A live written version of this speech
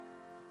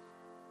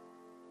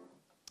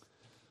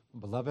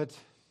Beloved,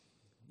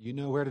 you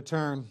know where to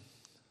turn.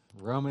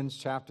 Romans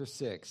chapter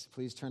 6.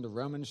 Please turn to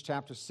Romans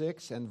chapter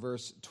 6 and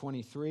verse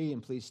 23,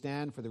 and please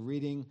stand for the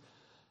reading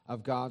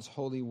of God's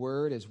holy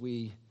word as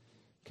we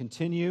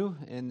continue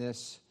in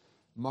this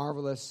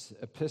marvelous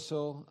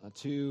epistle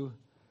to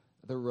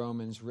the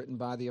Romans written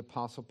by the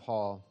Apostle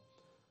Paul,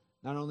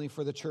 not only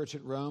for the church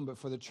at Rome, but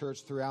for the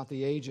church throughout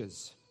the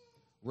ages.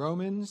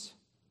 Romans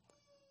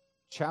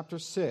chapter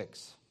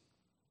 6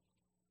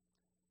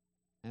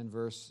 and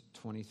verse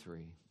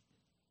 23.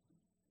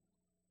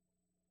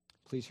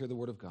 Please hear the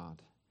word of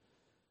God.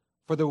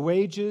 For the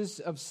wages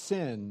of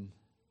sin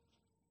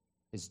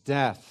is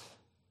death,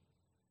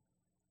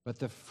 but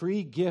the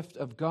free gift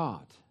of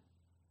God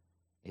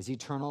is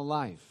eternal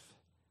life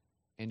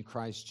in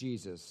Christ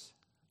Jesus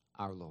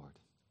our Lord.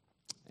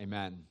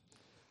 Amen.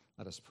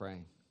 Let us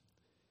pray.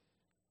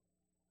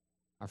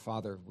 Our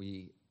Father,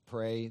 we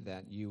pray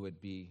that you would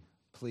be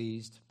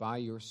pleased by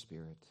your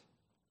Spirit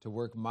to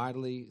work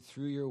mightily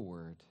through your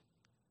word,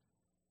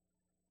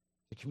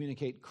 to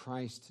communicate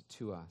Christ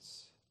to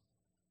us,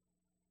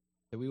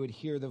 that we would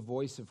hear the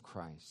voice of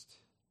Christ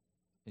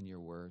in your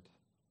word,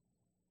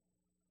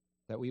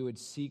 that we would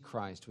see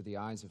Christ with the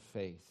eyes of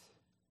faith,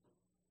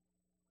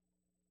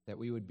 that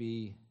we would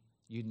be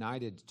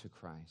united to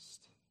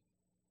Christ,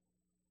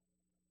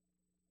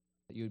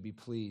 that you would be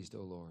pleased,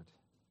 O Lord,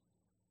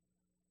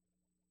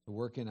 to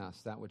work in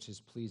us that which is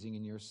pleasing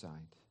in your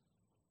sight,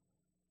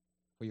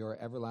 for your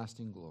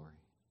everlasting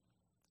glory.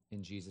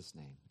 In Jesus'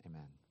 name,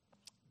 amen.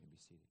 You may be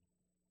seated.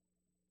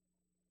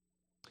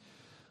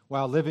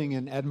 While living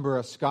in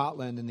Edinburgh,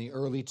 Scotland in the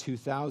early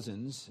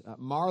 2000s,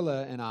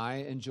 Marla and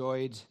I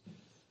enjoyed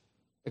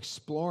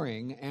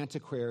exploring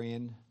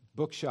antiquarian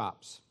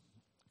bookshops.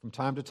 From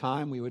time to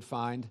time, we would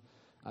find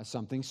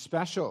something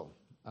special,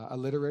 a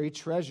literary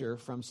treasure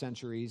from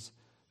centuries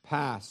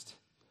past.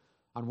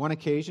 On one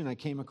occasion, I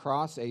came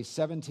across a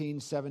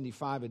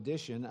 1775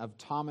 edition of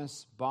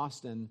Thomas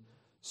Boston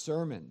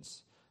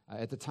Sermons.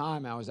 At the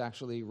time, I was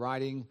actually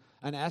writing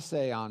an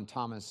essay on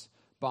Thomas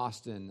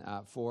Boston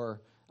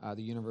for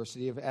the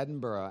University of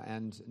Edinburgh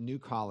and New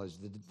College,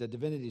 the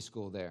Divinity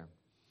School there.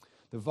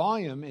 The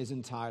volume is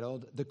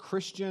entitled The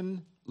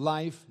Christian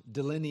Life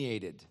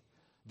Delineated.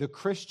 The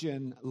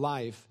Christian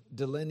Life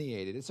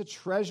Delineated. It's a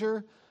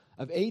treasure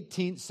of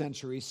 18th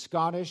century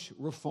Scottish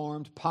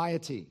Reformed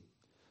piety,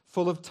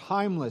 full of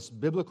timeless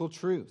biblical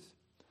truth.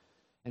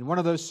 And one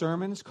of those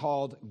sermons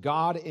called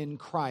God in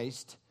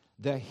Christ,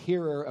 the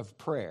Hearer of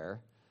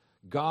Prayer,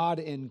 God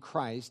in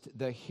Christ,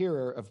 the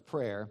Hearer of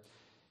Prayer,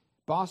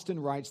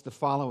 Boston writes the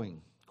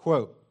following,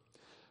 quote,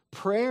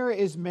 "Prayer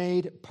is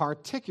made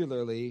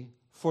particularly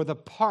for the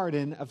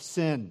pardon of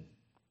sin.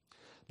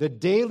 The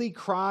daily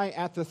cry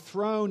at the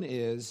throne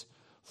is,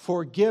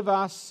 'Forgive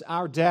us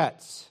our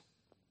debts.'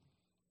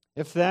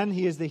 If then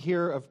he is the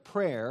hearer of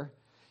prayer,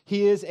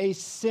 he is a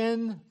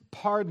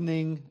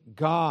sin-pardoning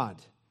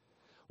God.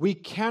 We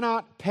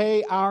cannot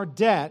pay our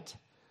debt,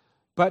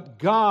 but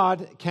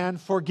God can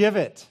forgive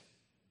it.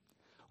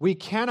 We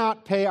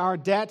cannot pay our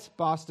debt,"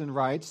 Boston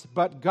writes,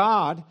 "but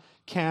God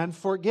can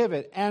forgive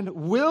it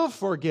and will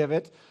forgive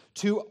it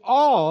to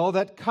all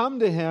that come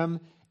to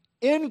him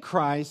in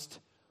Christ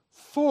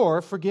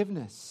for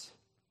forgiveness."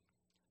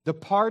 The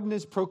pardon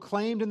is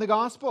proclaimed in the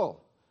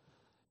gospel,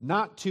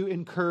 not to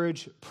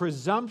encourage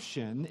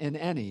presumption in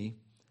any,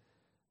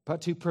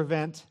 but to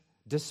prevent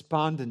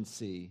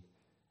despondency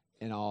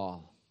in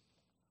all.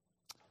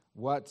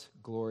 What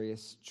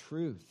glorious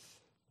truth!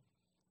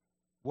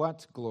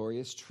 What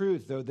glorious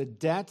truth! Though the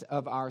debt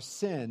of our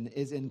sin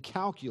is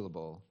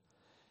incalculable,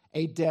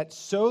 a debt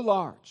so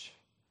large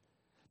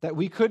that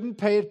we couldn't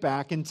pay it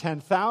back in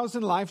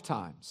 10,000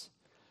 lifetimes,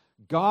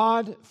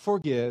 God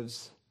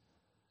forgives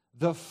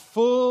the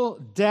full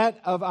debt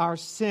of our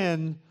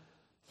sin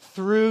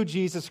through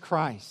Jesus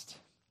Christ.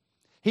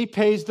 He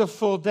pays the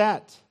full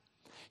debt.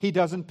 He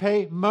doesn't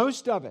pay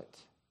most of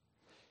it.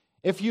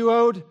 If you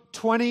owed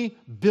 $20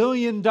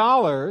 billion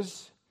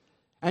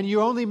and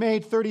you only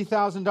made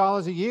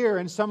 $30,000 a year,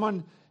 and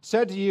someone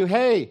said to you,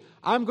 "Hey,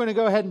 I'm going to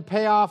go ahead and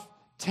pay off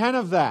 10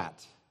 of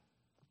that,"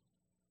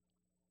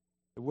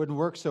 it wouldn't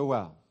work so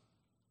well.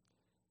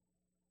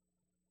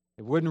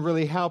 It wouldn't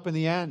really help in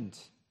the end.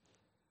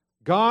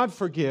 God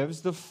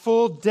forgives the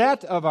full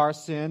debt of our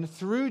sin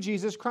through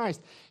Jesus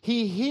Christ.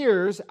 He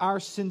hears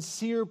our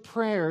sincere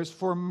prayers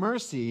for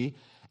mercy,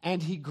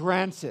 and He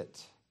grants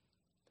it.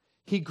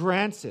 He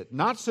grants it,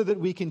 not so that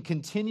we can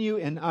continue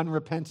in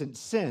unrepentant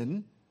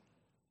sin.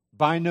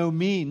 By no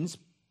means,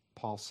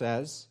 Paul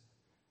says,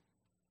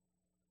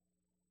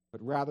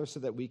 but rather so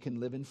that we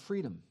can live in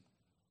freedom.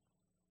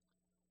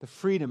 The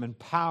freedom and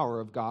power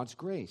of God's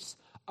grace,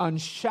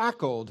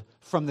 unshackled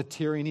from the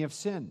tyranny of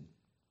sin.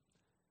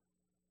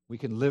 We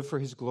can live for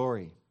His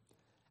glory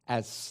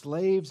as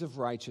slaves of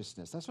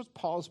righteousness. That's what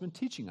Paul's been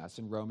teaching us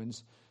in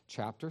Romans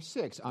chapter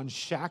 6.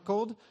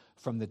 Unshackled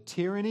from the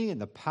tyranny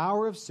and the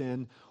power of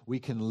sin, we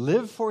can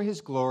live for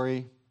His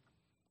glory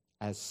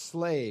as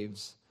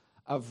slaves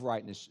of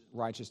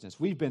righteousness.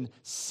 We've been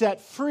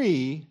set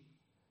free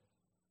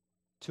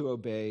to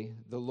obey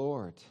the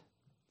Lord.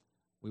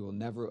 We will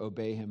never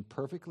obey him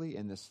perfectly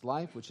in this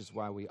life, which is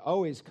why we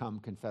always come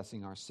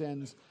confessing our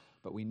sins,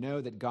 but we know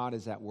that God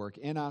is at work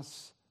in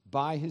us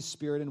by his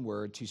Spirit and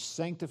word to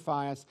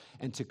sanctify us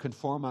and to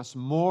conform us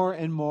more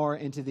and more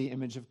into the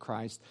image of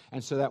Christ,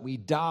 and so that we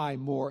die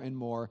more and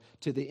more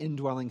to the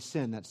indwelling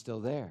sin that's still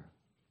there.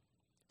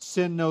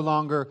 Sin no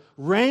longer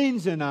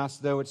reigns in us,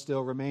 though it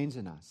still remains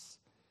in us.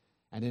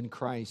 And in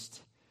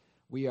Christ,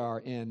 we are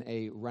in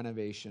a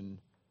renovation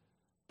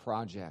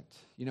project.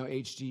 You know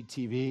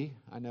HGTV?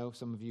 I know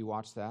some of you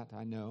watch that.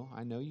 I know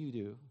you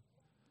do.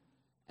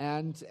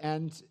 And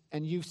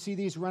you see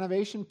these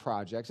renovation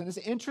projects, and it's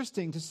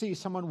interesting to see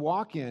someone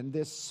walk in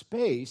this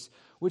space,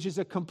 which is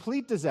a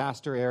complete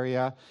disaster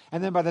area,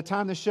 and then by the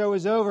time the show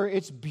is over,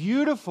 it's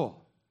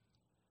beautiful.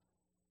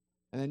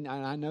 And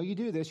I know you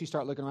do this, you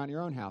start looking around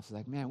your own house,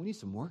 like, man, we need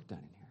some work done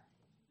in here.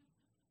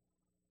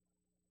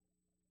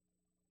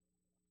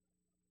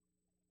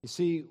 You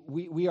see,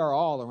 we are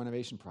all a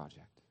renovation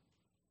project.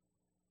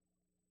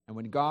 And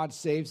when God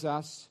saves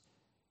us,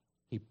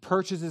 he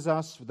purchases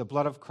us with the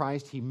blood of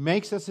Christ, he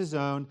makes us his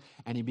own,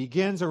 and he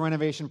begins a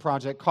renovation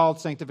project called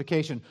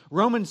sanctification.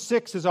 Romans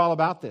 6 is all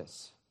about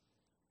this.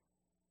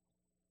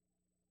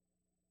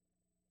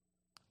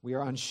 We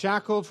are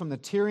unshackled from the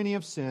tyranny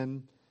of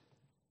sin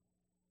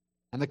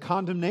and the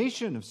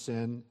condemnation of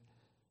sin,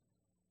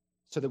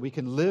 so that we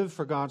can live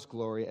for God's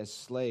glory as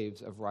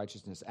slaves of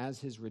righteousness, as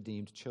his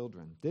redeemed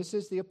children. This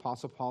is the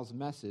Apostle Paul's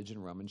message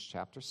in Romans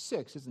chapter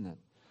 6, isn't it?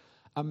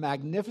 A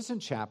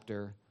magnificent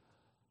chapter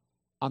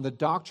on the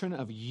doctrine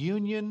of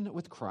union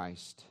with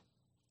Christ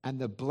and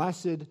the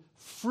blessed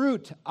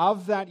fruit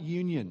of that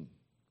union,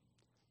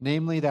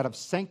 namely that of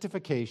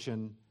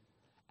sanctification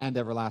and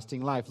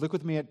everlasting life. Look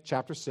with me at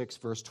chapter 6,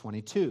 verse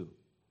 22.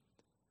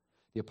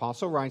 The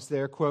apostle writes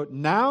there, quote,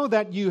 "Now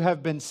that you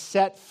have been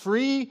set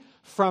free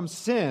from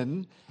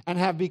sin and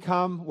have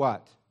become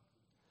what?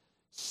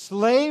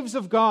 Slaves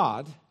of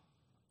God,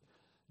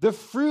 the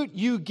fruit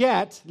you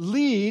get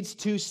leads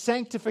to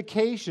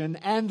sanctification,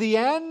 and the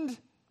end,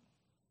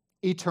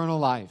 eternal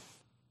life."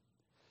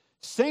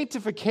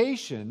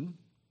 Sanctification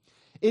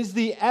is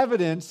the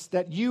evidence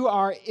that you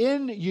are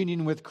in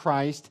union with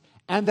Christ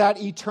and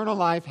that eternal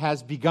life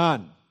has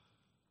begun.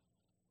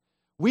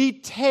 We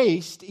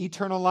taste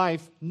eternal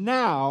life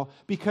now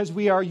because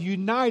we are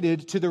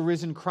united to the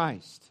risen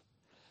Christ.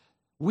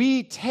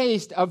 We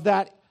taste of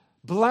that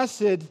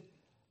blessed,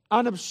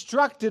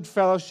 unobstructed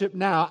fellowship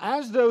now,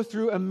 as though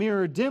through a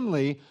mirror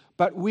dimly,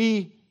 but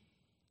we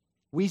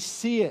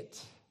see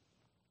it,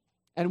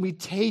 and we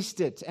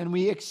taste it, and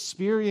we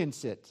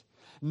experience it.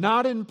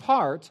 Not in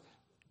part,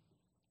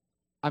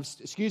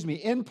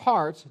 in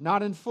part,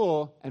 not in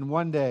full, and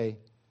one day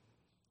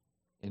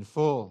in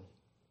full.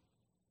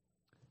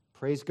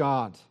 Praise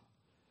God.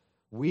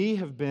 We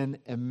have been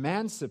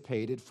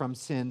emancipated from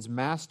sin's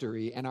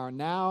mastery and are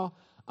now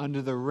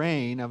under the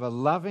reign of a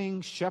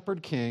loving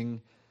shepherd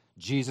king,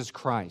 Jesus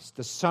Christ,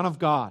 the Son of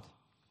God,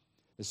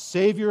 the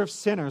Savior of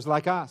sinners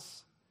like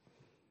us.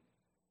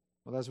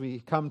 Well, as we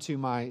come to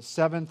my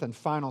seventh and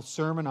final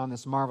sermon on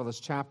this marvelous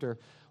chapter,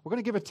 we're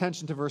going to give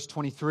attention to verse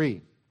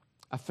 23,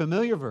 a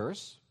familiar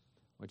verse,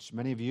 which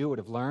many of you would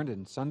have learned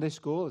in Sunday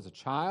school as a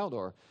child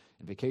or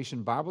in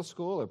Vacation Bible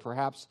School, or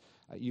perhaps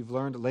you've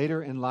learned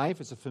later in life.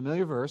 It's a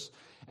familiar verse,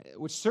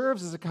 which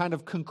serves as a kind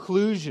of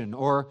conclusion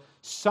or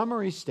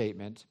summary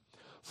statement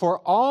for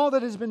all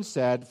that has been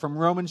said from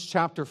Romans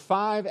chapter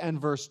 5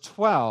 and verse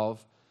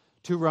 12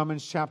 to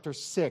Romans chapter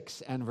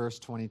 6 and verse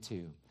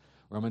 22.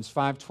 Romans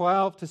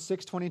 5:12 to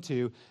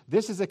 6:22,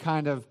 this is a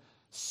kind of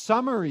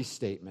summary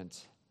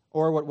statement,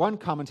 or what one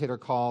commentator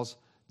calls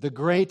the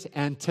great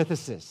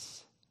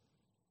antithesis.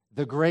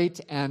 The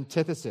great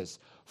antithesis.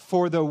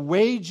 For the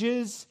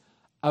wages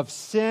of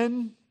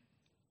sin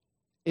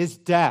is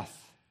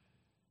death,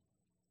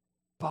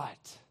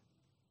 but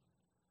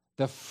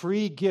the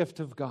free gift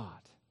of God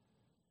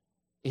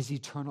is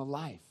eternal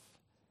life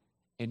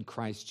in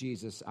Christ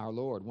Jesus our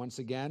Lord. Once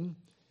again,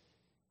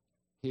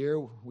 here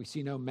we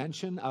see no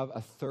mention of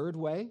a third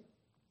way,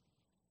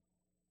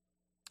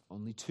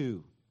 only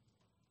two.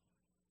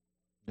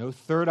 No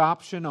third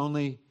option,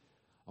 only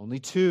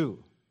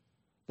two.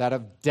 That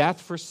of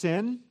death for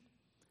sin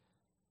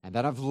and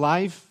that of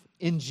life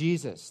in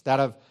Jesus. That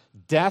of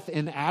death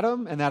in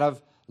Adam and that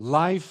of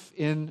life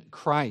in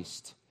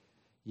Christ.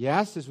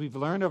 Yes, as we've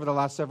learned over the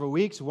last several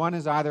weeks, one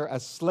is either a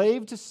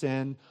slave to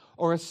sin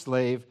or a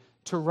slave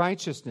to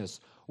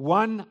righteousness.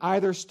 One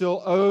either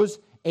still owes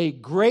a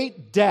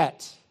great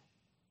debt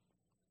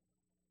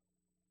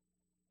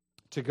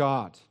to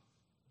God,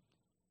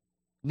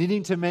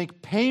 needing to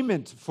make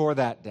payment for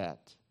that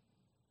debt,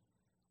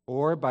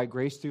 or by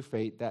grace through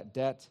faith, that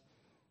debt,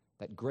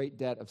 that great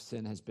debt of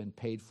sin has been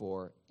paid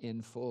for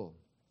in full.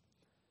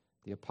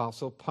 The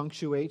apostle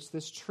punctuates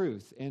this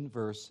truth in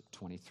verse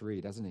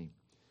 23, doesn't he?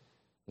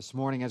 This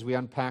morning, as we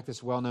unpack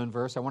this well-known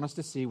verse, I want us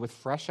to see with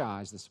fresh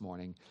eyes this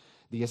morning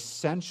the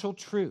essential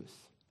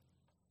truth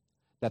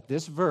that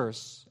this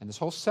verse and this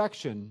whole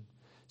section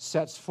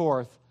sets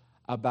forth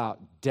about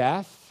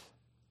death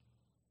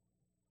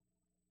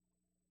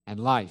and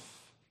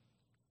life.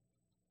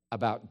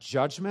 about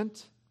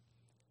judgment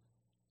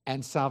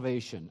and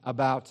salvation,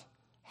 about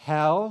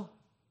hell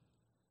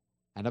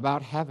and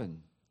about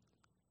heaven.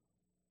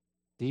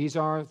 This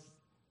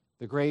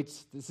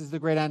is the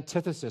great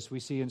antithesis we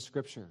see in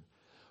Scripture.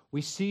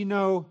 We see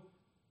no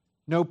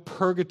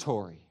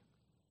purgatory.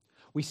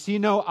 We see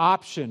no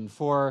option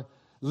for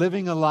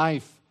living a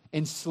life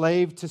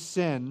enslaved to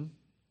sin,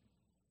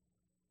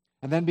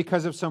 and then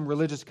because of some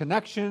religious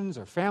connections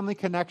or family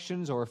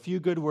connections or a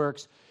few good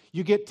works,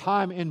 you get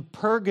time in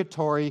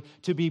purgatory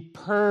to be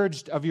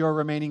purged of your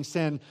remaining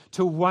sin,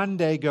 to one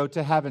day go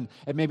to heaven.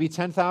 It may be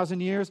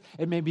 10,000 years,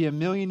 it may be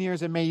 1,000,000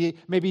 years, it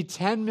may be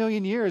 10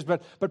 million years,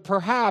 but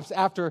perhaps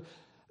after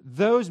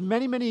those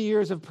many, many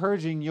years of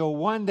purging, you'll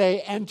one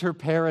day enter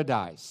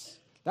paradise.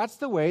 That's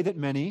the way that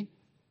many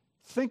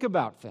think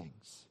about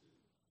things.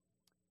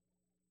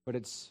 But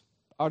it's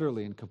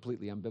utterly and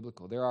completely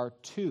unbiblical. There are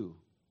two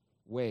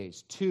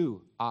ways,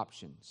 two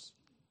options.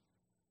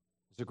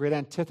 There's a great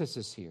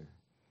antithesis here.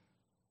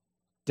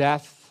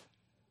 Death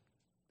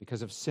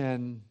because of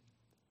sin,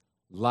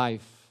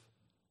 life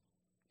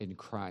in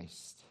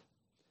Christ.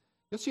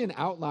 You'll see an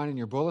outline in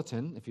your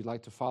bulletin if you'd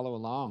like to follow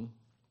along.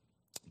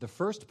 The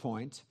first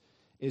point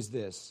is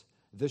this: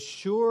 the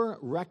sure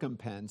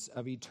recompense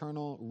of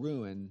eternal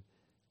ruin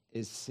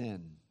is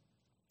sin.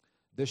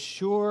 The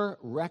sure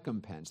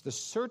recompense, the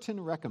certain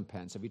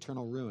recompense of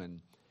eternal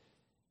ruin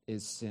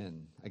is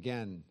sin.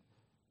 Again,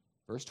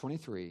 verse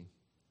 23,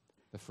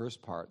 the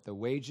first part, the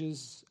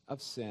wages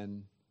of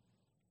sin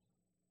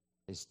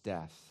is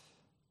death.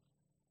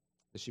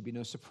 This should be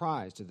no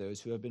surprise to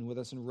those who have been with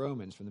us in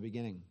Romans from the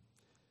beginning.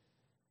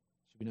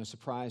 It should be no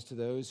surprise to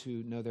those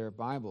who know their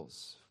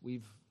Bibles.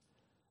 We've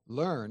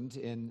learned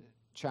in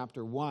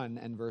chapter 1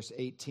 and verse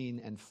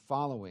 18 and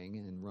following,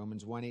 in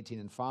Romans 1:18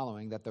 and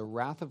following, that the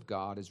wrath of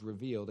God is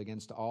revealed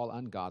against all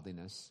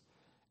ungodliness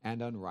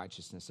and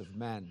unrighteousness of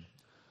men,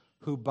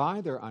 who by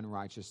their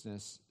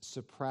unrighteousness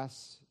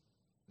suppress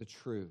the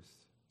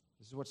truth.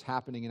 This is what's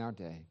happening in our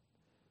day.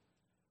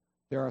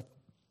 There are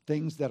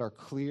things that are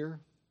clear,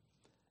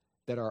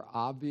 that are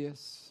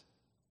obvious,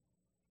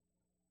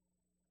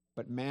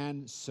 but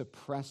man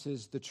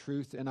suppresses the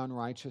truth in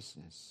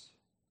unrighteousness.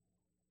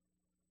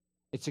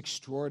 It's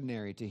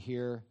extraordinary to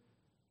hear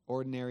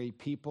ordinary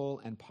people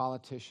and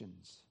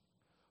politicians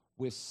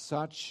with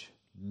such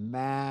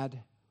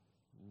mad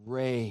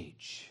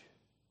rage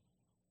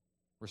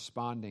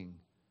responding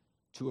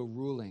to a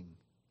ruling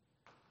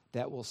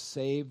that will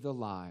save the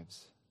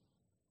lives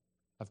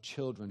of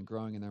children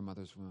growing in their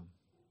mother's womb.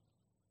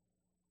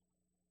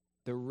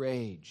 The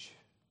rage,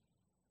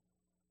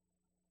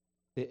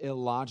 the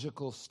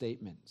illogical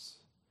statements,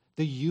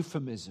 the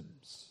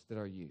euphemisms that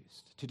are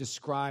used to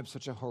describe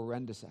such a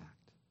horrendous act.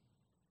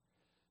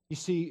 You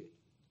see,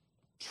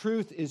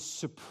 truth is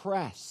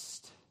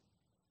suppressed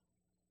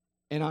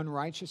in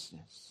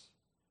unrighteousness.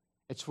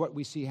 It's what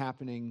we see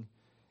happening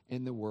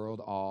in the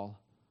world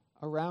all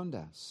around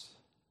us.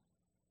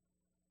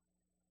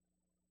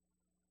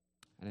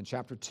 And in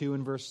chapter 2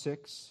 and verse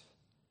 6,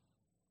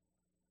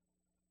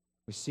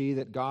 we see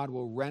that God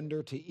will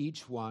render to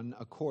each one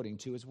according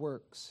to his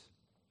works.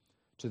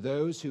 To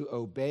those who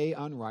obey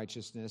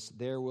unrighteousness,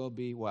 there will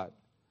be what?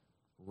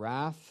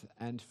 Wrath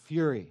and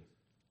fury.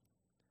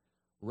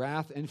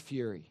 Wrath and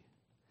fury.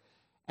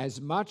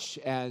 As much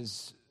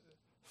as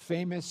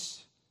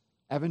famous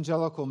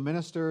evangelical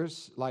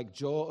ministers like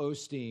Joel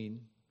Osteen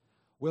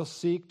will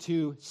seek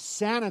to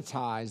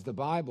sanitize the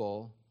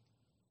Bible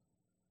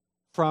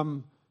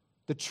from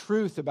the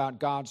truth about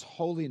God's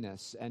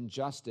holiness and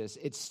justice,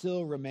 it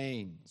still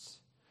remains.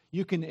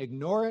 You can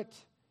ignore it.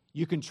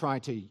 You can try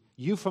to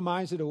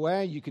euphemize it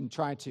away. You can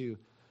try to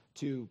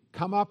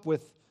come up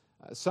with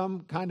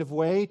some kind of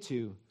way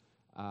to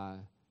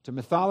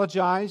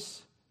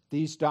mythologize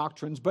these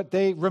doctrines, but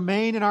they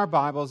remain in our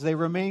Bibles. They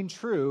remain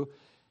true,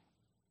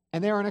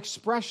 and they are an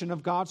expression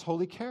of God's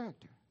holy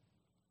character.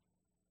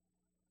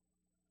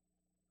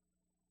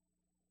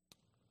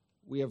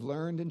 We have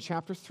learned in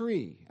chapter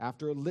 3,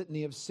 after a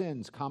litany of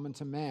sins common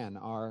to man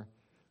are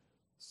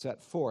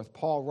set forth,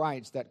 Paul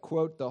writes that,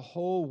 quote, the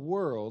whole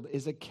world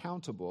is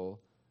accountable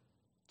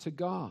to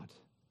God.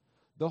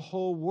 The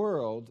whole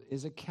world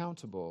is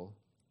accountable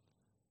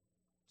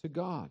to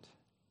God.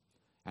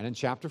 And in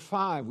chapter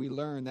 5, we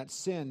learn that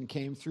sin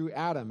came through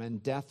Adam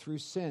and death through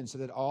sin, so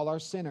that all are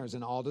sinners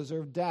and all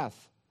deserve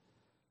death.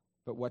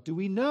 But what do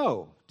we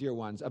know, dear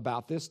ones,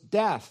 about this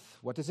death?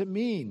 What does it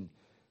mean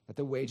that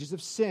the wages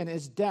of sin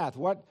is death?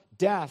 What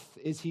death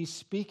is he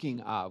speaking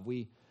of?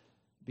 We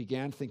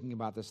began thinking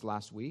about this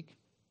last week.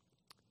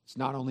 It's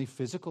not only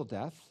physical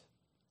death,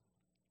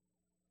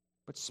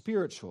 but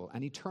spiritual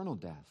and eternal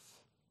death.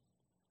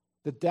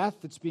 The death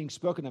that's being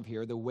spoken of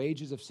here, the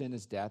wages of sin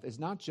is death, is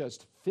not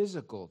just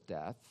physical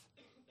death,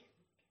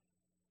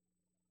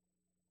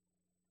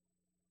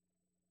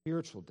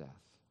 spiritual death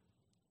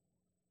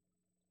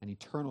and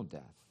eternal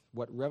death,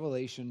 what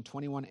Revelation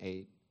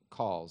 21:8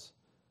 calls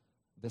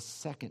the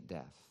second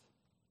death.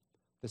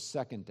 The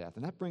second death.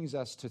 And that brings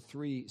us to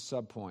 3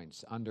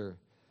 subpoints under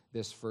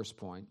this first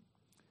point.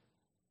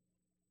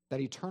 That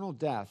eternal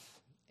death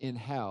in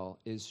hell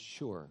is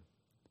sure.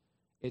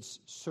 It's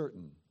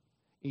certain.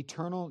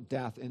 Eternal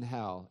death in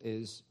hell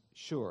is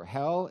sure.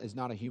 Hell is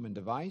not a human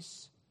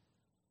device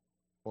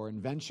or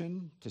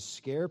invention to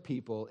scare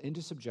people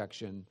into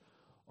subjection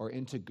or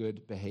into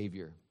good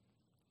behavior.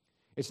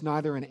 It's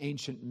neither an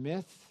ancient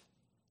myth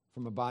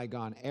from a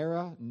bygone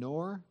era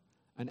nor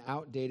an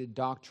outdated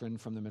doctrine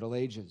from the Middle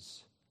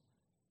Ages.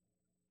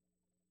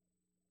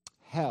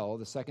 Hell,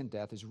 the second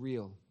death, is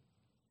real.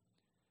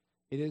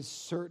 It is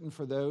certain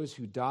for those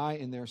who die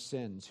in their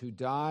sins, who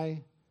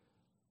die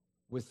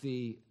with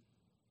the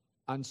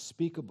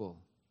unspeakable,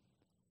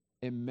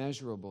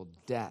 immeasurable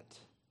debt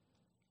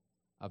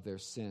of their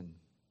sin.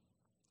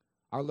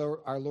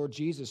 Our Lord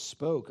Jesus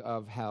spoke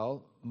of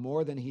hell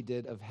more than he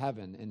did of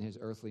heaven in his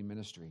earthly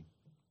ministry.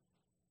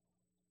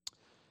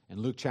 In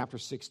Luke chapter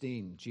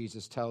 16,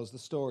 Jesus tells the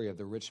story of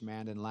the rich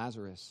man and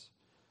Lazarus.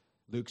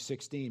 Luke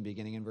 16,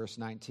 beginning in verse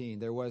 19,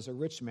 there was a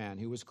rich man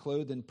who was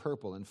clothed in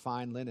purple and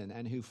fine linen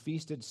and who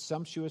feasted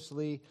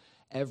sumptuously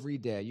every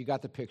day. You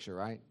got the picture,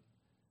 right?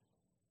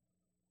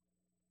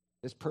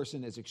 This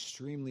person is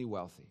extremely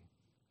wealthy.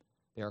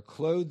 They are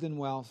clothed in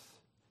wealth.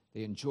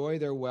 They enjoy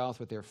their wealth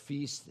with their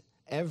feast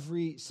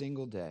every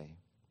single day.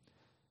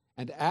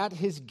 And at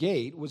his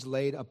gate was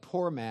laid a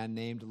poor man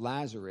named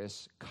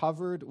Lazarus,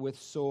 covered with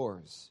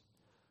sores,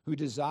 who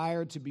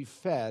desired to be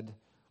fed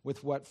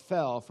with what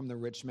fell from the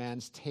rich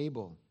man's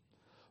table.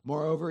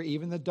 Moreover,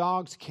 even the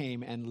dogs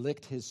came and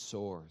licked his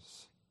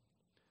sores.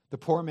 The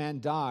poor man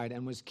died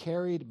and was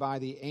carried by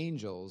the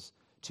angels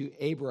to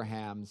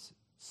Abraham's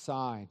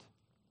side.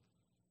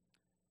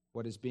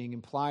 What is being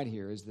implied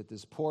here is that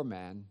this poor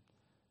man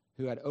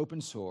who had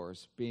open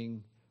sores,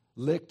 being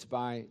licked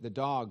by the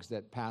dogs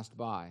that passed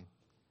by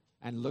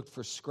and looked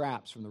for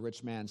scraps from the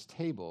rich man's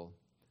table,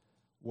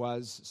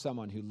 was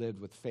someone who lived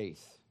with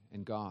faith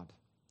in God.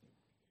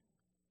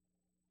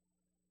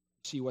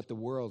 See, what the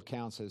world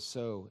counts as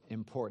so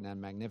important and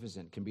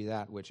magnificent can be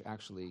that which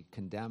actually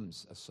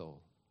condemns a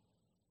soul.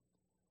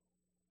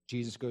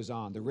 Jesus goes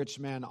on, the rich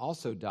man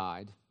also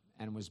died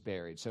and was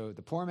buried. So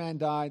the poor man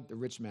died, the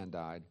rich man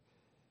died.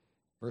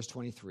 Verse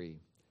 23,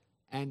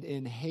 and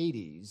in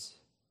Hades,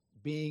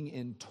 being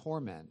in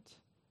torment,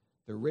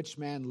 the rich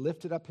man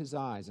lifted up his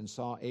eyes and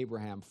saw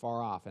Abraham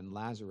far off and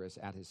Lazarus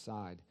at his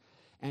side.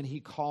 And he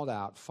called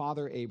out,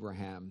 Father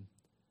Abraham,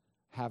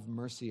 have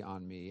mercy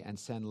on me, and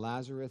send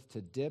Lazarus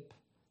to dip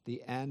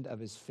the end of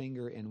his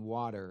finger in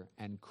water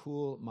and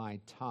cool my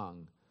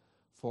tongue,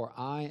 for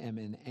I am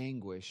in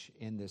anguish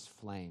in this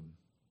flame.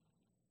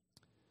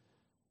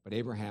 But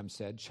Abraham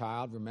said,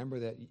 Child, remember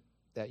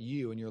that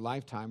you in your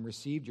lifetime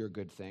received your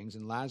good things,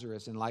 and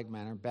Lazarus in like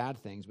manner bad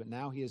things, but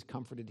now he is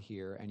comforted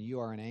here, and you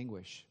are in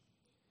anguish.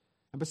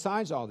 And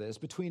besides all this,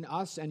 between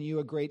us and you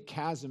a great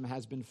chasm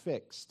has been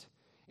fixed,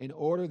 in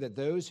order that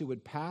those who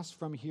would pass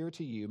from here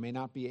to you may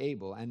not be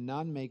able, and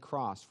none may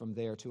cross from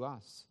there to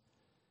us.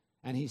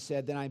 And he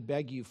said, Then I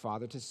beg you,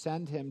 Father, to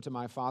send him to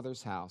my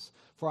father's house,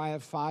 for I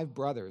have 5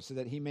 brothers, so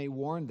that he may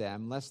warn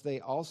them, lest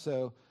they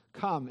also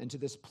come into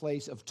this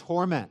place of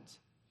torment.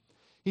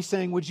 He's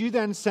saying, would you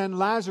then send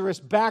Lazarus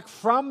back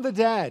from the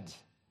dead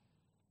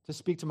to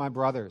speak to my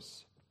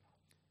brothers?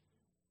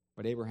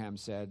 But Abraham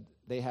said,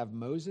 They have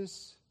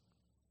Moses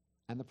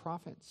and the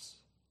prophets.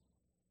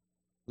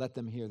 Let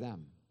them hear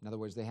them. In other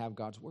words, they have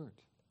God's word.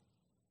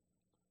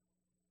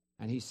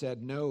 And he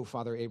said, No,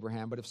 Father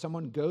Abraham, but if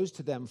someone goes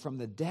to them from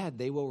the dead,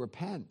 they will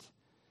repent.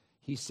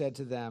 He said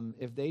to them,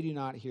 If they do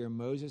not hear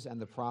Moses and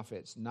the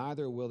prophets,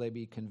 neither will they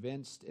be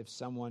convinced if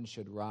someone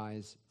should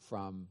rise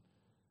from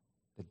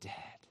the dead.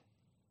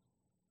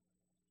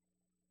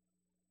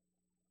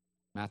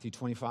 Matthew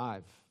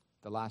 25,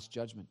 the last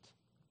judgment.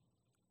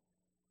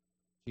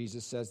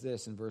 Jesus says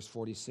this in verse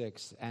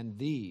 46, And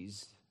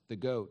these, the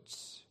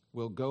goats,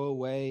 will go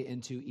away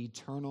into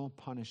eternal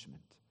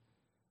punishment,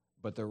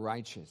 but the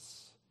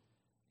righteous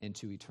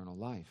into eternal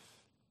life.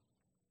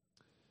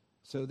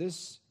 So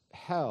this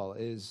hell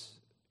is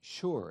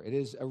sure. It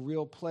is a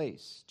real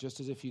place. Just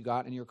as if you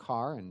got in your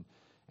car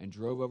and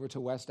drove over to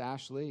West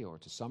Ashley or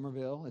to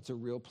Somerville, it's a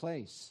real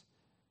place.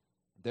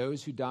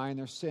 Those who die in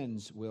their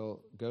sins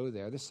will go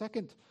there. The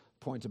second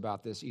point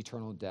about this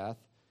eternal death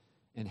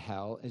in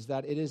hell is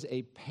that it is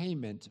a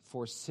payment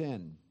for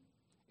sin.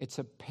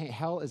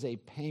 Hell is a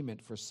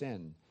payment for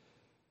sin.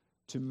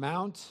 To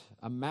mount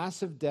a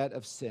massive debt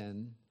of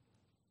sin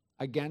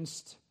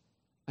against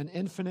an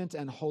infinite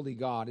and holy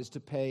God is to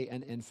pay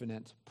an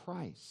infinite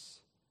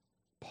price.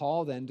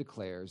 Paul then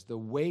declares the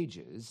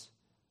wages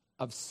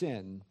of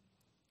sin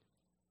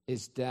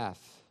is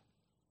death.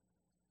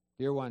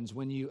 Dear ones,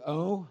 when you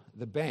owe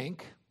the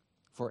bank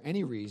for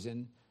any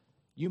reason,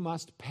 you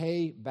must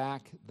pay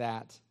back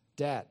that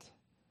debt.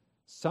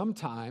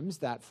 Sometimes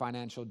that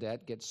financial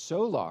debt gets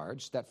so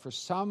large that for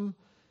some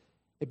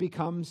it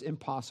becomes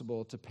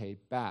impossible to pay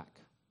back.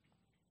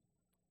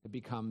 It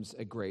becomes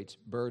a great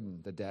burden.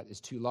 The debt is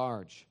too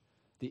large.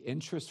 The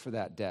interest for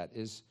that debt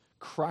is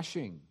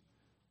crushing.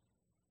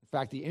 In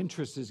fact, the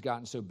interest has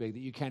gotten so big that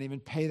you can't even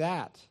pay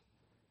that.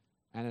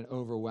 And it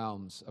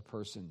overwhelms a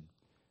person,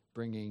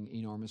 bringing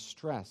enormous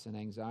stress and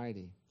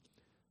anxiety.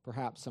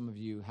 Perhaps some of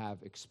you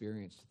have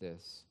experienced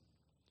this.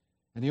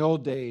 In the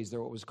old days,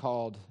 there was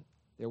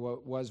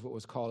what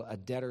was called a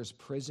debtor's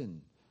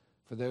prison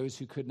for those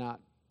who could not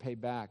pay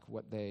back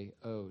what they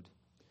owed.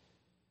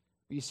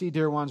 But you see,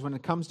 dear ones, when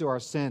it comes to our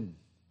sin,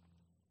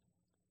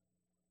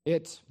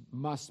 it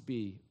must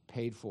be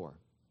paid for,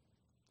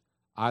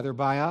 either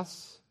by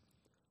us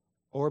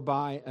or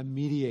by a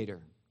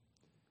mediator.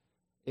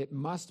 It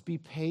must be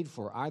paid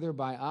for, either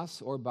by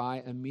us or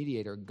by a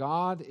mediator.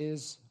 God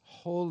is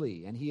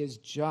holy and he is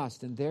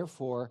just, and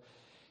therefore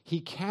he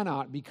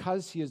cannot,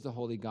 because he is the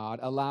holy God,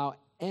 allow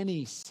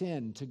any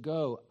sin to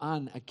go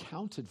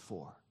unaccounted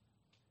for.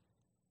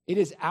 It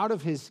is out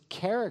of his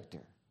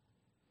character.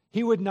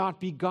 He would not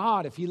be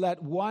God if he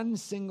let one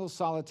single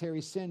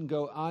solitary sin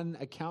go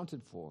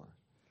unaccounted for.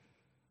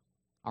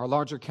 Our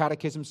larger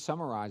catechism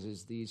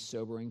summarizes these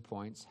sobering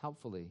points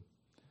helpfully.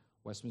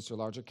 Westminster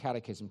Larger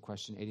Catechism,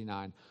 question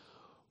 89.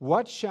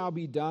 What shall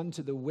be done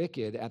to the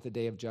wicked at the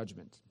day of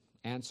judgment?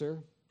 Answer,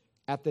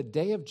 at the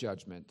day of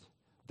judgment,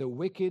 the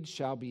wicked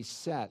shall be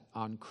set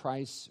on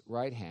Christ's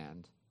right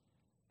hand,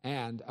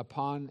 and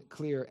upon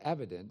clear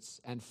evidence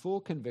and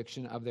full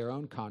conviction of their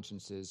own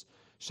consciences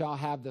shall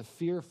have the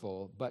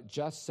fearful but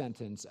just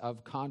sentence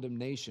of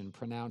condemnation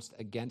pronounced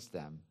against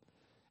them,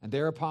 and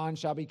thereupon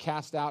shall be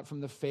cast out from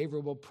the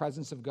favorable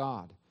presence of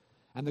God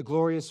and the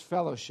glorious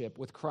fellowship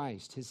with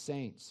Christ, his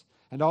saints,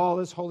 and all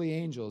his holy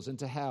angels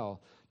into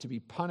hell, to be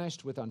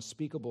punished with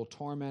unspeakable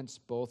torments,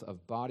 both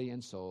of body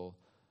and soul,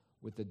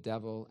 with the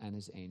devil and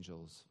his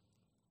angels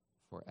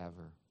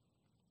forever.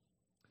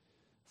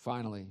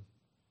 Finally,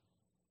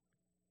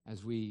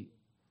 as we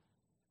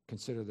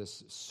consider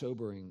this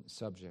sobering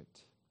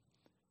subject,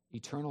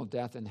 eternal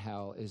death in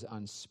hell is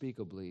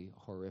unspeakably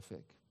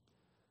horrific.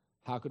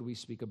 How could we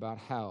speak about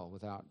hell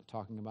without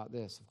talking about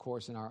this? Of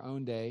course, in our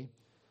own day,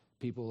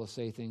 people will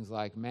say things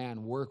like,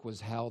 man, work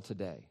was hell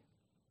today.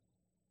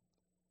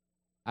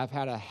 I've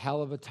had a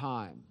hell of a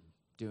time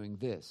doing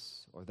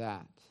this or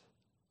that.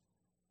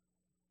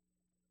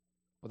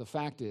 Well, the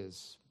fact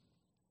is,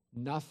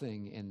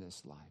 nothing in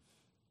this life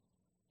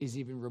is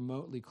even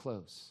remotely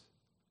close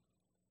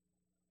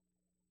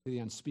to the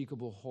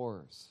unspeakable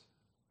horrors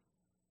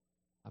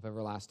of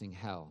everlasting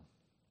hell.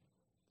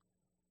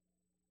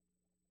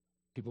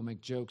 People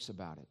make jokes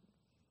about it.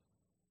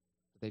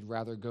 They'd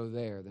rather go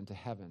there than to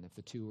heaven if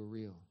the two were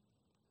real.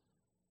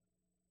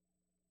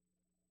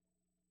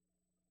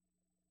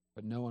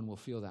 But no one will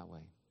feel that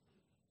way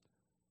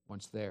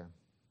once there.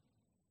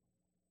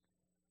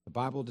 The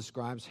Bible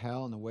describes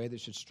hell in a way that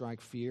should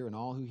strike fear in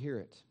all who hear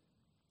it.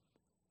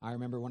 I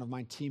remember one of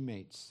my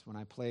teammates when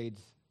I played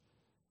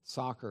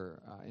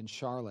soccer in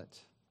Charlotte.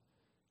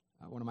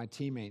 One of my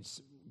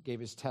teammates gave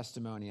his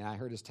testimony, and I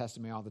heard his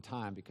testimony all the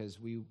time because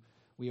we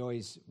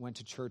always went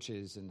to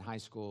churches and high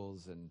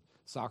schools and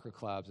soccer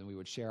clubs, and we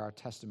would share our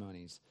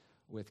testimonies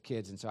with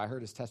kids. And so I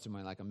heard his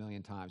testimony like a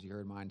million times. You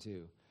heard mine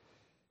too.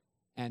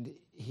 And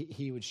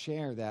he would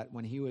share that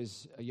when he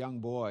was a young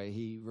boy,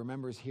 he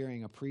remembers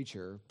hearing a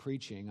preacher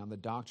preaching on the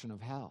doctrine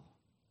of hell.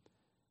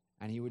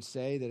 And he would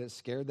say that it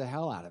scared the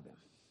hell out of him.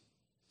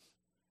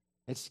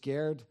 It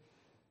scared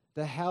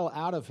the hell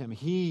out of him.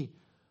 He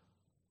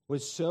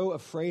was so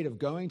afraid of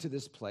going to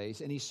this place,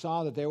 and he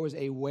saw that there was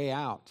a way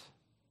out,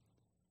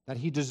 that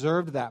he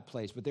deserved that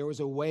place, but there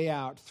was a way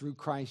out through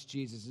Christ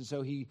Jesus. And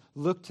so he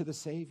looked to the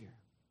Savior.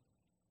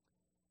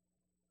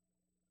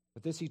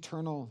 But this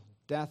eternal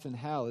death in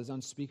hell is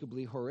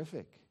unspeakably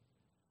horrific.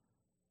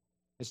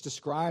 It's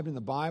described in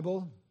the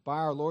Bible by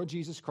our Lord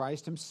Jesus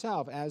Christ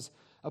himself as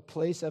a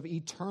place of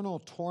eternal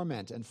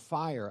torment and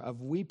fire,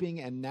 of weeping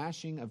and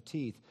gnashing of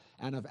teeth,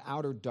 and of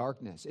outer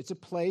darkness. It's a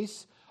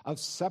place of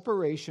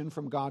separation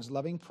from God's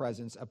loving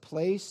presence, a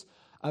place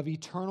of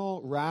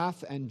eternal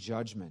wrath and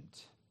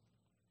judgment.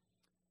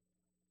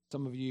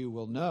 Some of you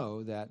will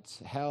know that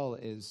hell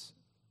is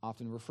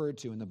often referred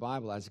to in the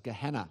Bible as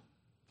Gehenna,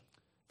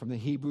 from the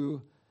Hebrew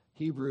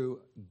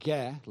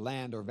Ge,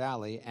 land or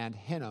valley, and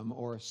Hinnom,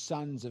 or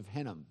sons of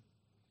Hinnom.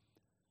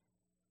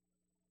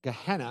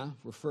 Gehenna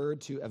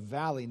referred to a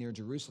valley near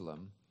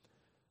Jerusalem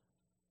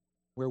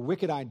where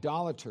wicked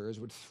idolaters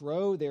would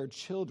throw their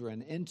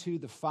children into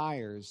the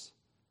fires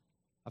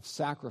of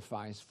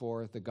sacrifice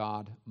for the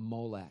god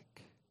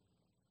Molech.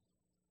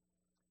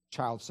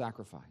 Child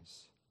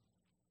sacrifice.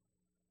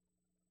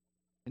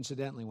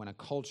 Incidentally, when a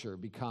culture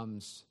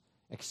becomes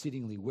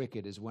exceedingly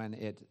wicked is when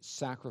it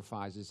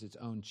sacrifices its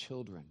own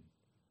children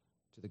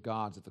to the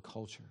gods of the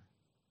culture.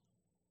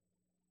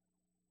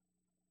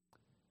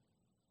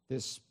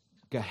 This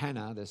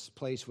Gehenna, this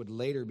place, would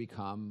later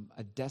become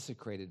a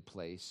desecrated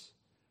place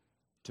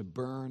to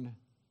burn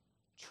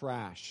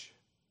trash.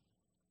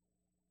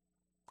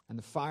 And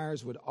the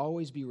fires would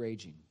always be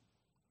raging,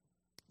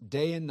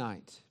 day and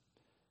night.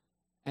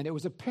 And it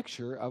was a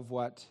picture of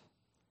what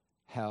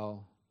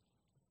hell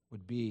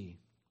would be.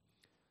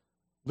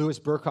 Louis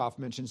Berkhoff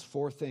mentions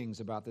 4 things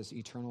about this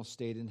eternal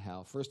state in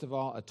hell. First of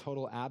all, a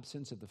total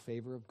absence of the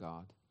favor of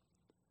God.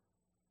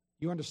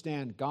 You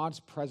understand God's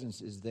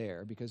presence is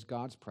there because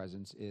God's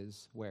presence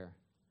is where?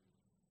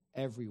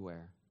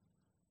 Everywhere.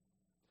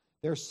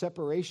 There's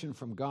separation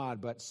from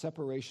God, but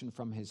separation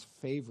from his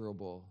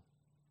favorable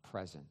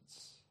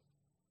presence.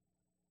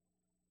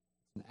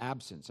 An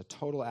absence, a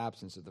total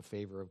absence of the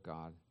favor of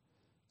God.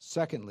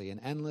 Secondly, an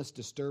endless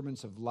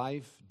disturbance of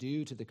life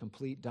due to the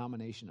complete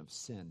domination of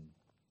sin.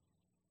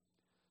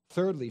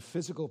 Thirdly,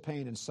 physical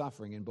pain and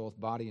suffering in both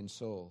body and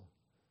soul.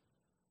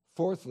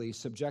 Fourthly,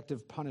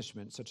 subjective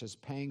punishment such as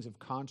pangs of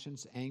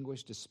conscience,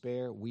 anguish,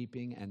 despair,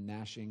 weeping, and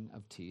gnashing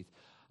of teeth.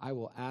 I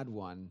will add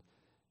one.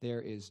 There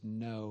is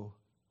no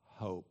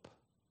hope.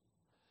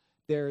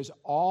 There is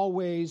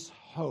always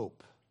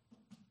hope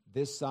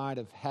this side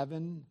of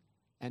heaven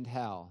and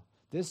hell.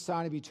 This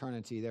side of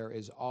eternity, there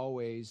is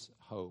always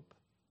hope.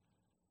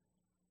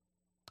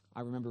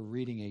 I remember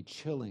reading a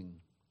chilling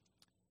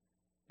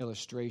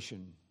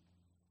illustration.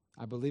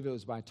 I believe it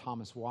was by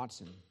Thomas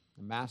Watson,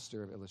 the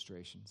master of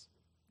illustrations,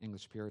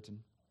 English Puritan.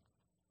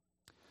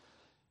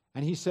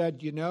 And he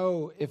said, you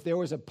know, if there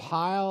was a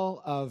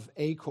pile of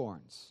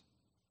acorns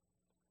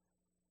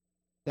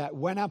that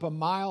went up a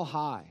mile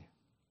high,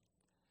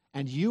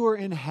 and you were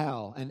in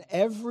hell, and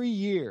every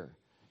year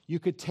you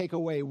could take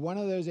away one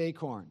of those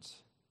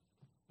acorns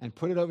and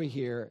put it over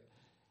here,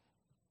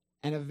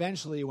 and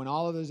eventually, when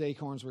all of those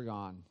acorns were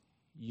gone,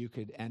 you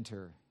could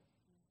enter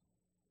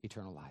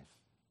eternal life.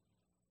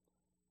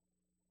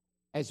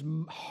 As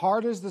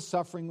hard as the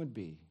suffering would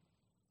be,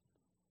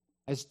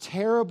 as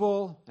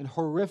terrible and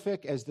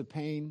horrific as the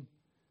pain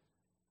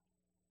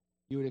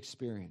you would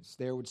experience,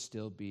 there would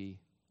still be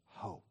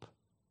hope.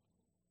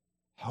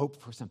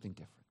 Hope for something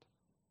different.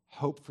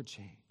 Hope for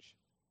change.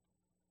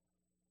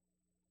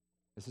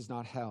 This is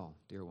not hell,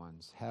 dear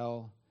ones.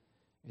 Hell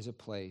is a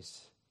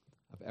place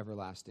of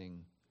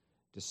everlasting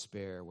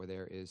despair where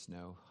there is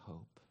no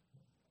hope.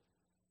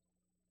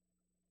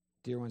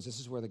 Dear ones, this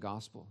is where the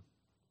gospel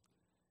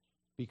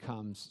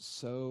becomes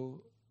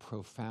so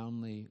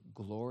profoundly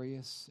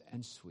glorious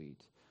and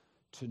sweet,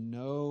 to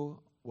know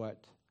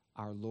what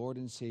our Lord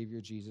and Savior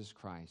Jesus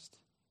Christ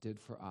did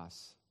for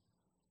us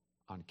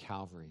on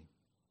Calvary.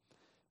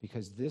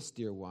 Because this,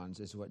 dear ones,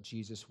 is what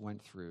Jesus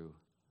went through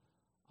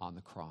on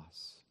the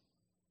cross.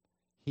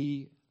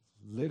 He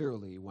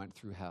literally went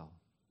through hell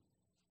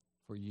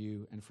for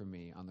you and for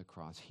me on the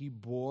cross. He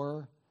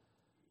bore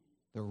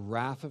the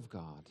wrath of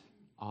God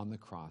on the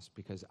cross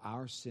because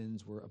our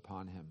sins were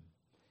upon him.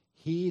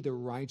 He, the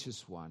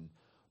righteous one,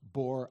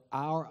 bore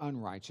our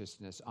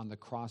unrighteousness on the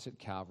cross at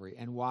Calvary.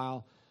 And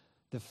while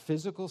the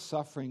physical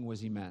suffering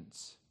was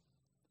immense,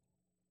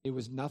 it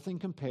was nothing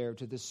compared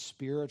to the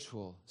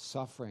spiritual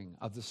suffering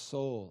of the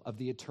soul of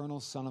the eternal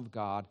Son of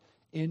God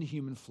in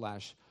human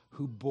flesh,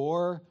 who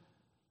bore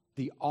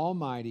the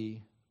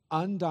almighty,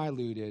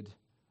 undiluted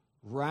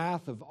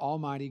wrath of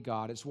Almighty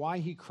God. It's why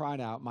he cried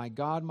out, my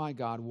God,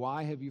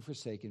 why have you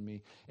forsaken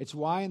me? It's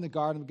why in the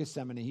Garden of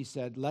Gethsemane he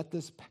said, let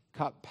this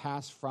cup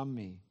pass from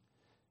me.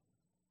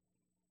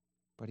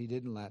 But he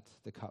didn't let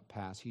the cup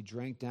pass. He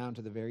drank down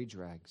to the very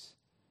dregs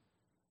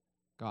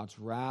God's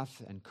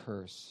wrath and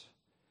curse.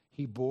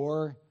 He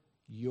bore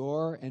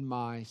your and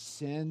my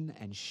sin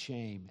and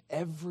shame,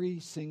 every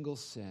single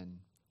sin,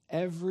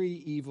 every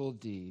evil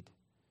deed,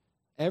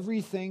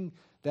 everything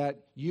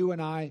that you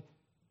and I,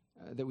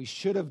 that we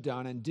should have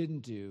done and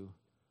didn't do.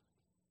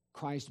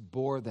 Christ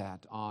bore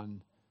that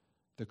on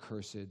the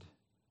cursed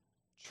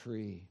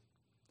tree.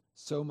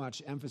 So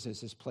much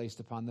emphasis is placed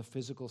upon the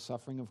physical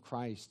suffering of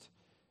Christ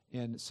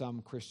in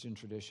some Christian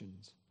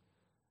traditions.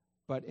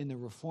 But in the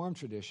Reformed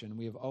tradition,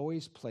 we have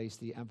always placed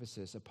the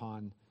emphasis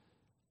upon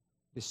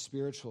the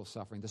spiritual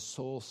suffering, the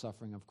soul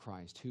suffering of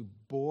Christ, who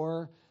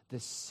bore the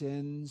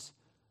sins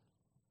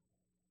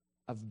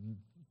of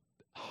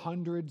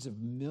hundreds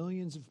of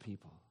millions of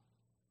people.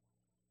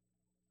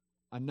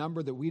 A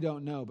number that we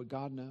don't know, but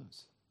God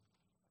knows.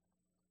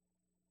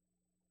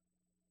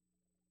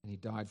 And he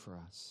died for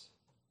us.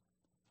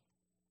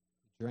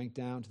 He drank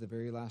down to the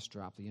very last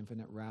drop the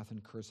infinite wrath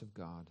and curse of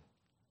God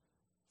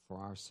for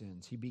our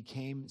sins. He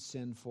became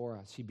sin for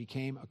us. He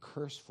became a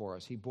curse for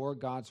us. He bore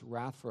God's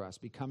wrath for us,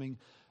 becoming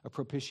a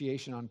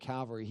propitiation on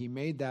Calvary. He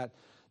made that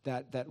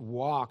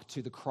walk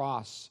to the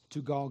cross,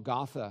 to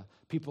Golgotha,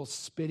 people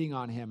spitting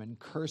on him and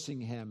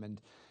cursing him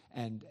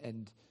and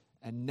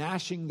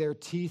gnashing their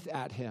teeth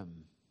at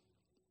him.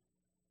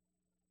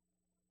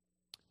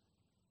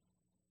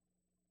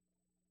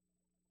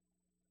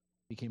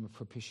 Became a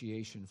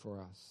propitiation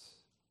for us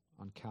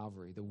on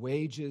Calvary. The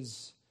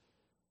wages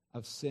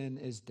of sin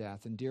is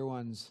death. And dear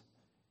ones,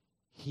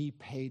 he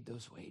paid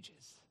those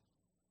wages.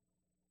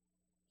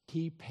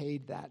 He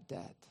paid that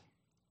debt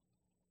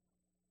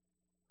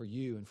for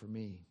you and for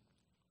me.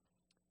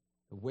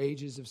 The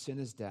wages of sin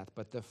is death,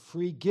 but the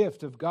free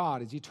gift of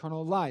God is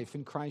eternal life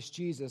in Christ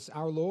Jesus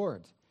our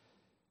Lord.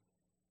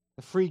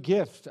 The free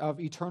gift of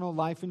eternal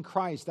life in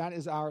Christ. That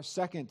is our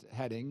second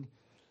heading.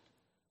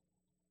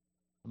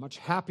 A much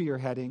happier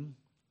heading.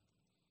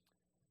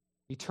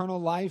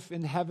 Eternal life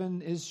in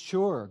heaven is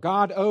sure.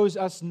 God owes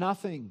us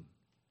nothing.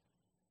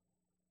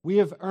 We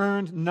have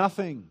earned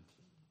nothing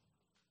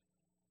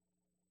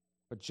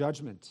but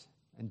judgment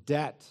and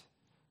debt.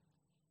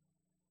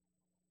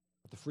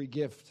 But the free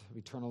gift of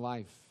eternal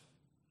life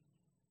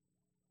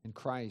in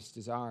Christ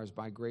is ours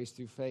by grace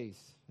through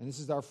faith. And this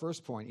is our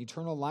first point.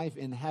 Eternal life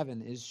in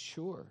heaven is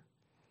sure.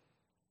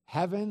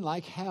 Heaven,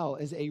 like hell,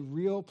 is a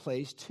real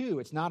place too.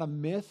 It's not a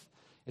myth.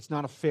 It's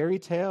not a fairy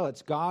tale.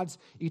 It's God's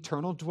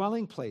eternal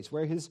dwelling place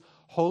where his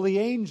holy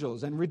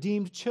angels and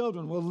redeemed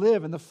children will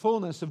live in the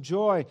fullness of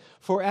joy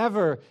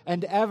forever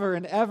and ever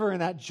and ever.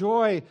 And that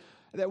joy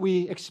that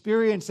we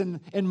experience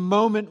in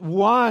moment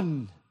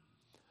one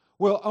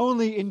will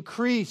only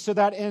increase, so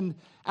that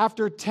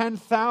after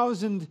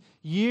 10,000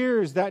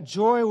 years, that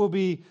joy will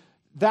be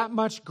that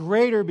much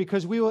greater,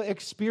 because we will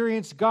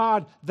experience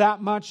God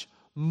that much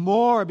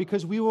more,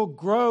 because we will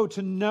grow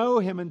to know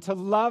him and to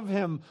love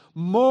him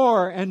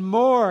more and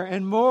more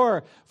and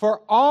more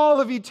for all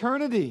of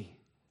eternity.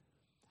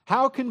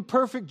 How can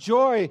perfect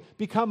joy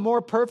become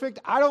more perfect?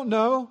 I don't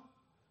know.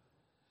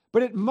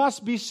 But it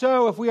must be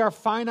so if we are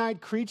finite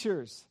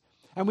creatures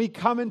and we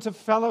come into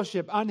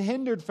fellowship,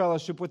 unhindered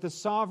fellowship with the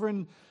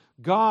sovereign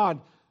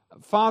God,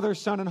 Father,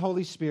 Son, and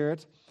Holy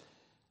Spirit,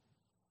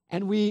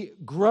 and we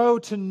grow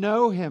to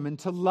know him and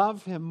to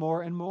love him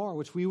more and more,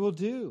 which we will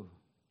do.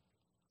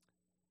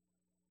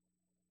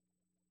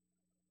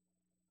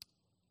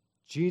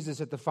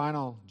 Jesus at the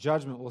final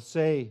judgment will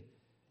say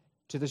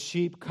to the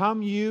sheep,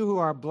 "Come you who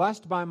are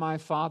blessed by my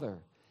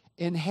Father,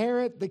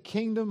 inherit the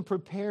kingdom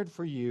prepared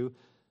for you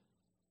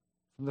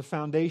from the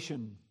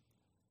foundation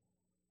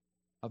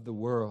of the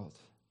world."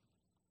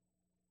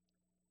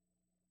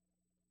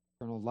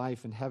 Eternal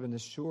life in heaven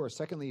is sure.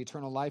 Secondly,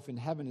 eternal life in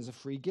heaven is a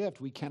free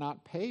gift. We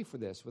cannot pay for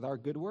this with our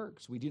good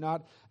works. We do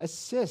not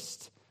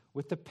assist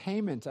with the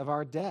payment of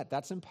our debt.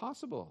 That's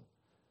impossible.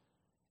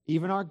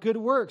 Even our good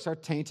works are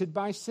tainted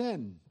by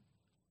sin.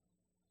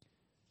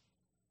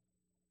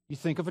 You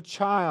think of a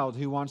child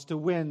who wants to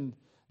win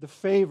the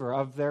favor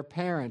of their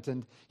parent,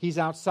 and he's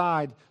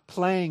outside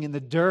playing in the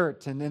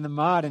dirt and in the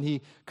mud, and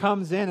he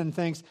comes in and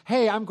thinks,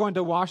 "Hey, I'm going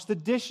to wash the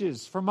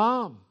dishes for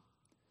Mom."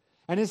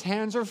 And his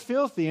hands are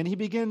filthy, and he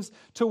begins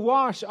to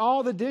wash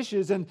all the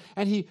dishes, and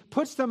he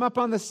puts them up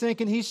on the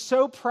sink, and he's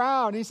so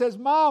proud. And he says,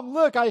 "Mom,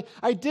 look,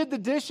 I did the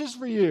dishes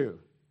for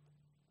you."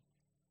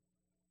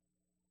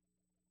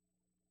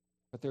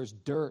 But there's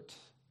dirt,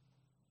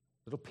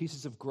 little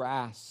pieces of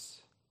grass,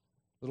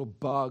 little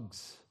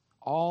bugs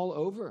all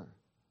over.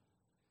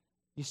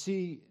 You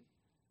see,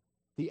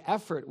 the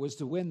effort was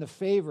to win the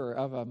favor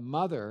of a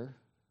mother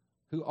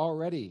who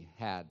already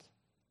had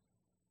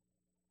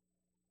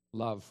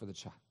love for the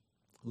child.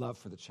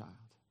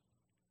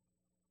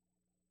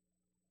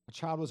 A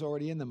child was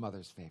already in the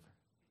mother's favor.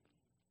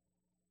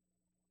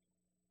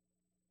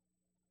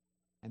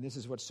 And this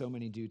is what so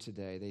many do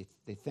today.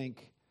 They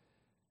think,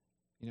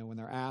 when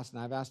they're asked,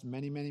 and I've asked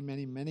many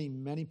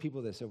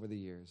people this over the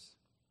years,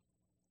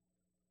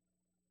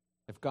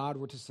 if God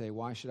were to say,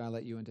 "Why should I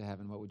let you into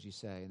heaven?" what would you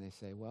say? And they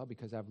say, "Well,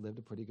 because I've lived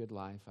a pretty good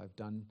life. I've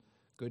done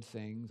good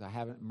things. I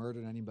haven't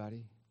murdered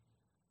anybody.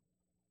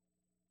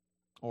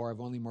 Or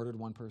I've only murdered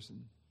one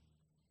person."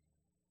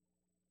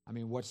 I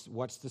mean,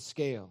 what's the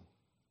scale?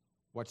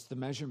 What's the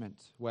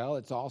measurement? Well,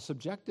 it's all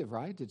subjective,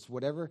 right? It's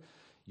whatever.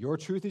 Your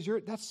truth is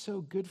that's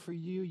so good for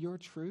you, your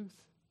truth.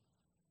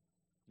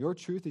 Your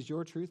truth is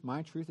your truth.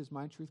 My truth is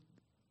my truth.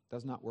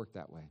 Does not work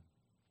that way.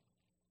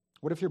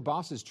 What if your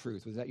boss's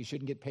truth was that you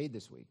shouldn't get paid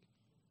this week?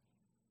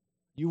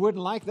 You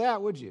wouldn't like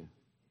that, would you?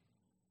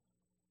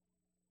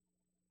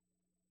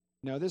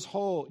 No, this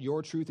whole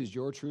your truth is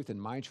your truth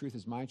and my truth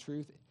is my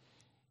truth,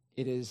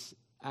 it is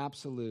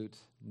absolute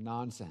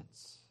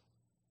nonsense.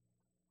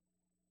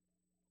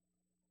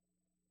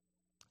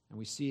 And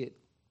we see it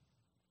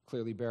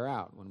clearly bear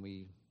out when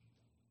we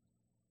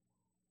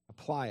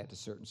apply it to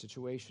certain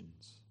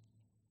situations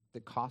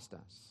that cost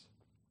us.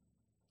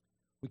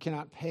 We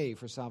cannot pay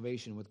for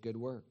salvation with good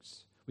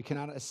works. We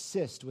cannot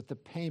assist with the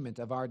payment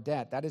of our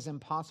debt. That is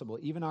impossible.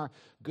 Even our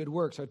good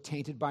works are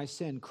tainted by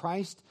sin.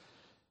 Christ,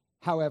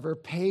 however,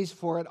 pays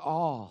for it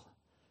all.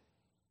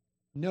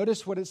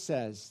 Notice what it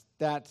says,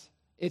 that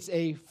it's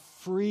a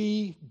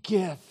free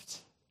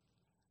gift.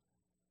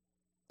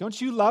 Don't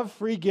you love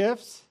free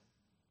gifts?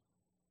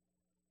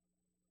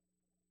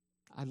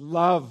 I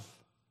love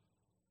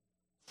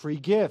free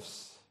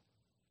gifts,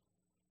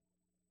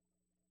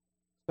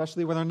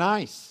 especially when they're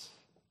nice.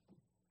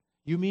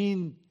 You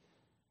mean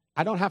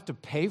I don't have to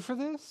pay for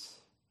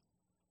this?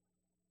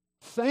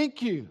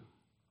 Thank you.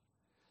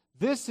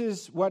 This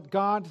is what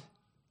God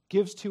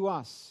gives to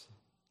us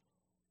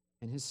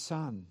in His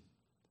Son,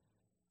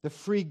 the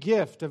free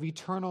gift of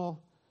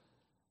eternal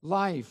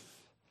life.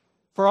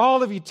 For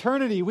all of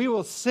eternity, we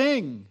will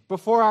sing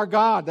before our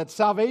God that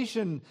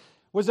salvation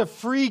was a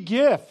free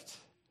gift.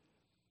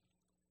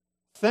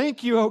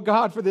 Thank you, O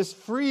God, for this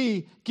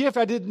free gift.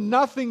 I did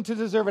nothing to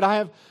deserve it. I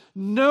have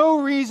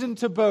no reason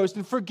to boast.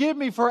 And forgive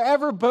me for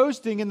ever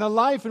boasting in the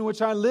life in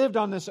which I lived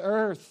on this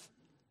earth.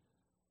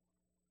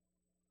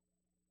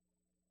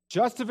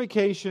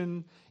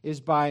 Justification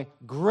is by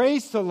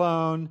grace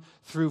alone,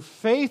 through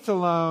faith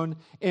alone,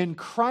 in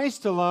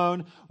Christ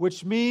alone,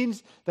 which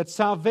means that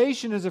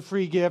salvation is a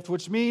free gift,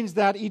 which means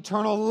that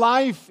eternal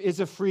life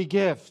is a free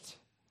gift.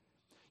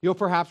 You'll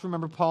perhaps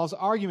remember Paul's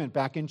argument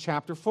back in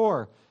chapter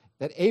 4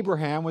 that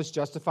Abraham was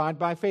justified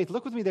by faith.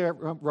 Look with me there at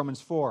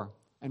Romans 4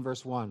 and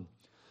verse 1.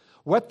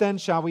 What then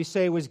shall we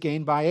say was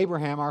gained by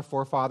Abraham, our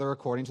forefather,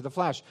 according to the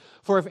flesh?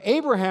 For if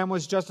Abraham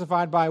was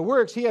justified by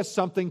works, he has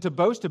something to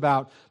boast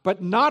about,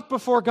 but not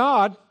before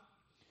God.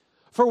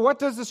 For what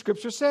does the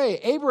Scripture say?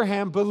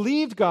 Abraham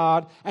believed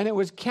God, and it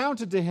was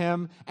counted to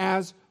him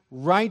as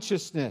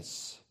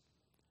righteousness.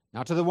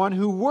 Now to the one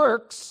who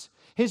works,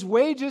 his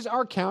wages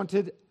are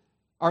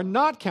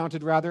not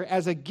counted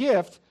as a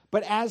gift,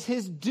 but as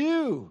his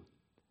due.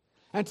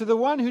 And to the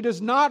one who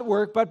does not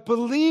work, but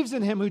believes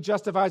in him who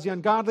justifies the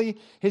ungodly,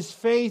 his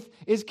faith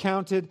is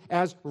counted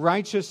as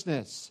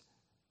righteousness.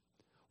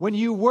 When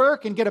you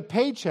work and get a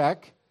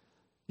paycheck,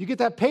 you get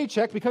that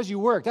paycheck because you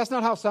work. That's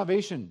not how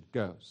salvation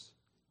goes.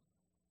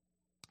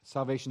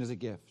 Salvation is a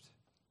gift.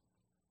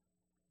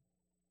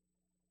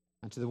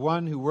 And to the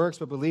one who works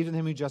but believes in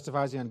him who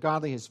justifies the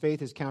ungodly, his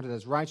faith is counted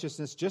as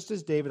righteousness, just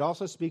as David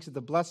also speaks of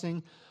the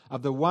blessing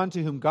of the one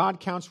to whom God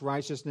counts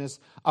righteousness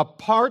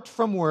apart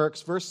from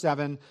works. Verse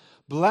 7,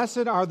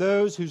 blessed are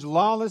those whose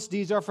lawless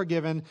deeds are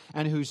forgiven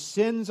and whose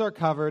sins are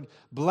covered.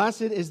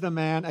 Blessed is the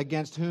man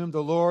against whom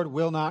the Lord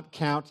will not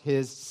count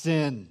his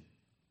sin.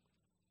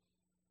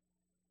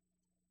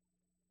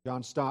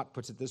 John Stott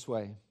puts it this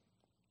way.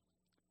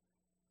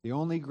 The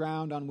only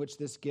ground on which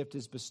this gift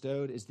is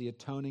bestowed is the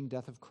atoning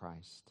death of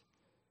Christ.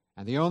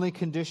 And the only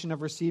condition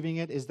of receiving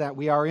it is that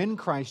we are in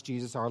Christ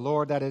Jesus our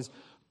Lord, that is,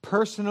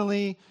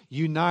 personally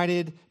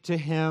united to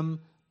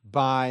him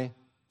by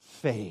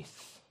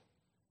faith.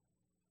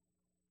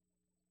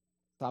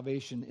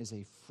 Salvation is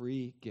a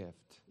free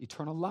gift.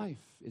 Eternal life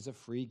is a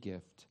free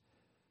gift.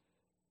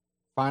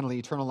 Finally,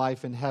 eternal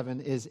life in heaven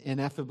is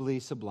ineffably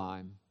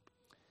sublime.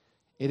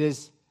 It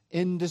is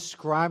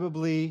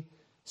indescribably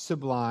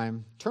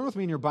sublime. Turn with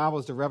me in your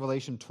Bibles to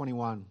Revelation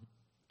 21.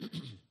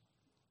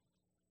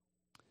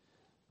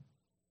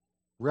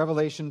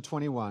 Revelation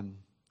 21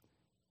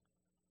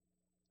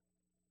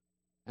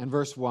 and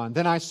verse 1.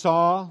 Then I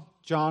saw,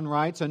 John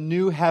writes, a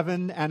new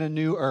heaven and a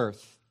new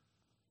earth.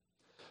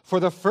 For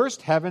the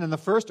first heaven and the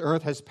first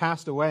earth has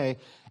passed away,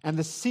 and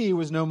the sea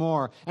was no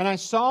more. And I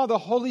saw the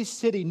holy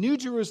city, New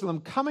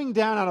Jerusalem, coming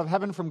down out of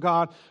heaven from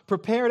God,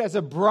 prepared as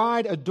a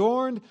bride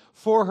adorned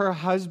for her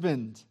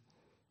husband.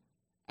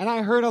 And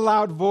I heard a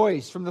loud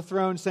voice from the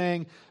throne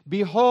saying,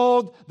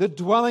 behold, the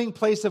dwelling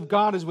place of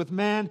God is with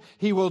man.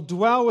 He will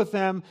dwell with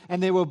them,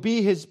 and they will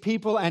be his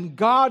people, and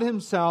God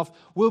himself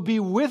will be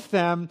with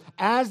them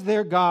as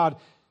their God.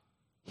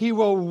 He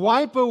will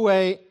wipe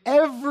away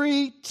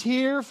every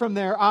tear from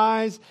their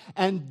eyes,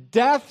 and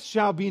death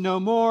shall be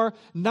no more.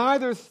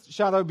 Neither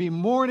shall there be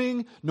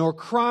mourning, nor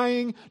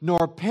crying,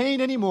 nor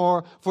pain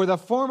anymore, for the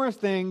former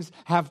things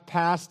have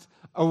passed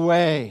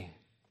away.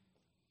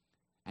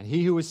 And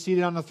he who was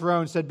seated on the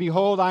throne said,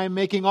 behold, I am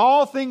making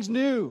all things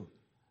new.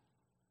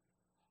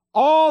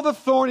 All the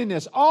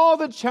thorniness, all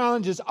the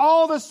challenges,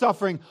 all the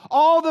suffering,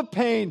 all the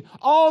pain,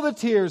 all the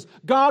tears,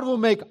 God will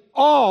make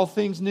all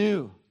things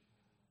new.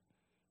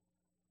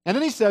 And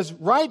then he says,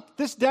 write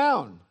this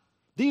down.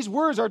 These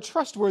words are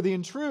trustworthy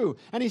and true.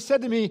 And he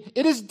said to me,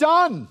 it is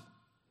done.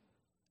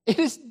 It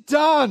is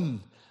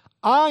done.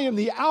 I am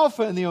the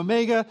Alpha and the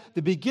Omega,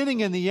 the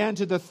beginning and the end.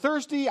 To the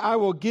thirsty I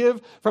will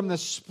give from the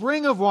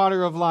spring of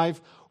water of life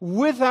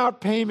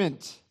without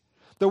payment.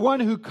 The one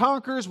who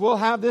conquers will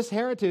have this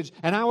heritage,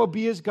 and I will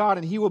be his God,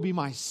 and he will be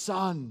my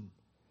son.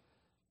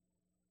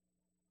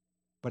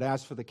 But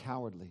as for the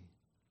cowardly,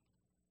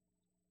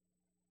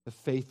 the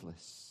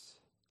faithless,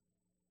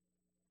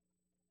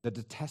 the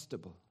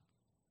detestable,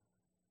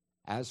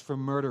 as for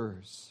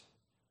murderers,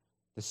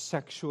 the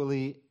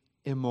sexually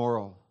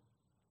immoral,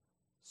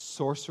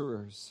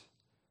 sorcerers,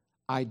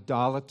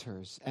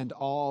 idolaters, and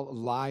all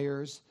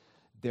liars,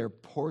 their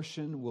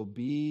portion will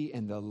be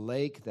in the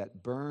lake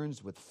that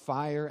burns with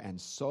fire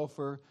and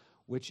sulfur,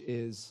 which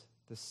is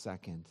the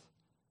second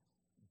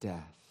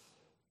death.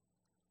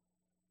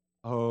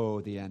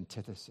 Oh, the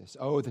antithesis.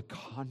 Oh, the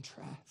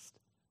contrast.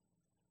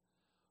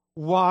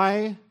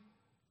 Why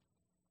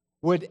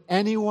would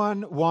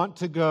anyone want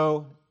to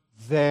go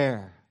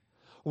there?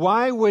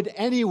 Why would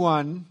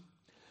anyone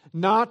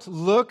not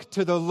look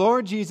to the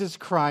Lord Jesus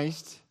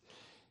Christ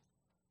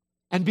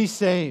and be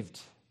saved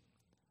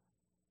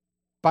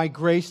by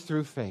grace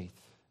through faith?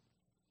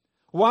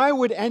 Why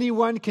would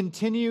anyone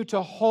continue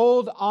to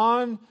hold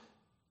on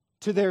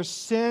to their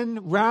sin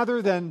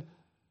rather than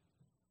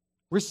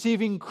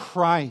receiving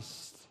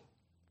Christ?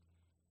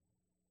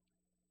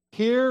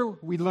 Here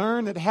we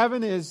learn that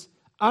heaven is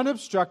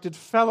unobstructed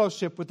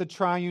fellowship with the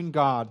triune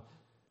God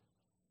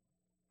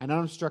and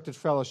unobstructed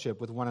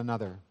fellowship with one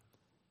another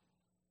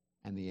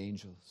and the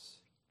angels.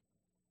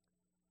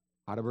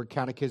 Heidelberg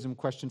Catechism,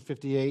 question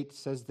 58,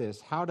 says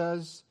this: how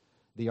does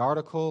the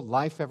article,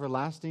 life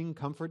everlasting,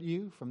 comfort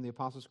you from the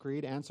Apostles'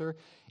 Creed? Answer: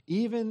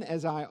 even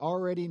as I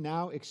already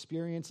now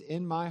experience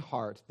in my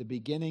heart the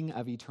beginning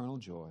of eternal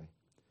joy,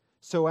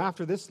 So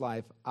after this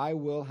life, I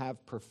will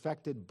have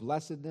perfected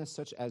blessedness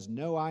such as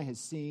no eye has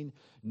seen,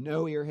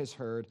 no ear has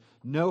heard,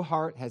 no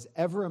heart has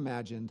ever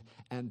imagined,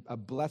 and a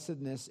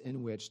blessedness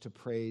in which to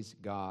praise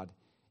God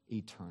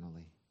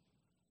eternally.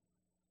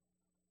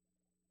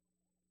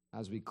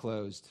 As we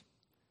closed,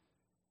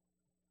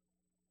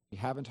 if you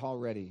haven't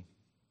already,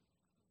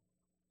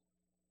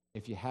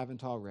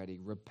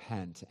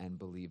 repent and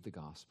believe the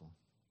gospel.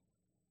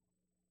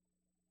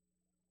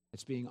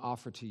 It's being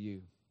offered to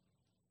you.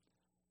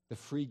 The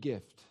free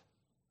gift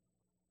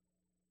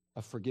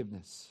of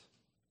forgiveness,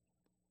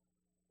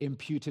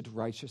 imputed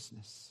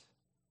righteousness,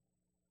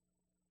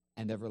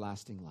 and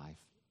everlasting life.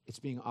 It's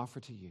being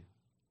offered to you.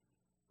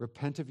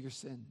 Repent of your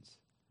sins.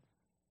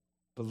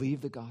 Believe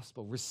the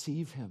gospel.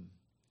 Receive him.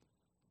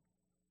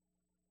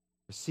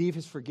 Receive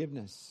his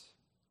forgiveness.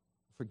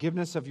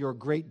 Forgiveness of your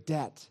great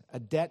debt, a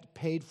debt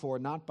paid for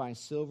not by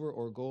silver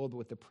or gold, but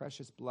with the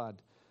precious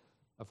blood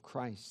of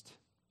Christ.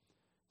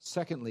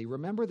 Secondly,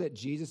 remember that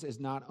Jesus is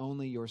not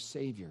only your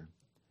Savior,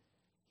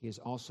 he is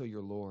also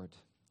your Lord.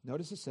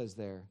 Notice it says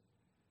there,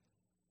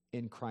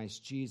 in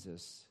Christ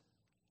Jesus,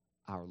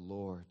 our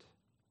Lord.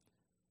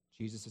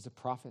 Jesus is a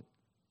prophet.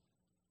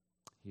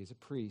 He is a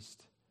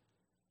priest.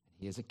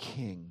 He is a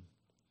king.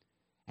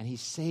 And he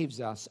saves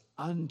us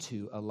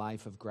unto a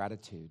life of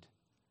gratitude,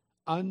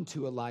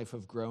 unto a life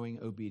of growing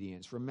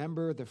obedience.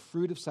 Remember the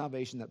fruit of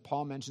salvation that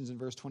Paul mentions in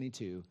verse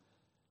 22,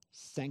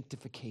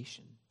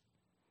 sanctification.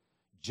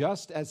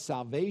 Just as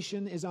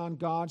salvation is on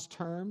God's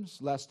terms,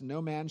 lest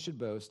no man should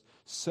boast,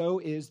 so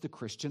is the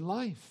Christian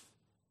life.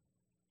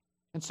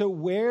 And so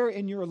where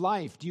in your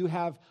life do you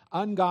have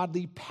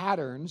ungodly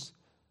patterns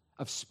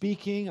of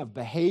speaking, of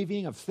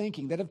behaving, of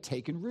thinking that have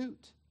taken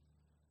root?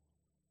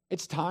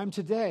 It's time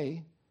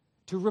today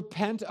to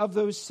repent of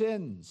those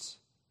sins.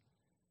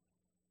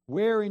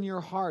 Where in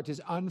your heart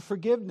is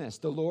unforgiveness?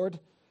 The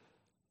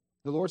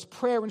Lord's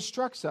Prayer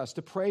instructs us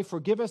to pray,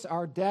 forgive us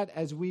our debt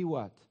as we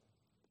what?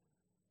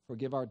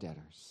 Forgive our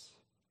debtors.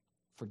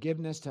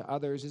 Forgiveness to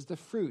others is the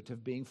fruit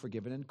of being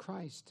forgiven in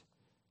Christ.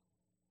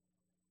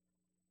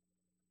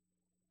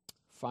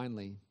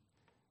 Finally,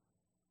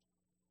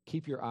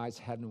 keep your eyes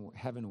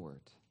heavenward.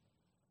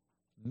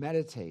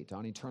 Meditate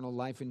on eternal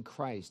life in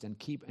Christ and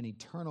keep an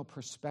eternal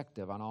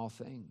perspective on all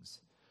things.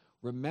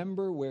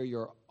 Remember where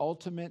your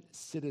ultimate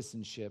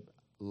citizenship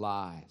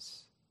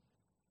lies.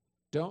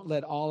 Don't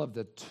let all of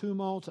the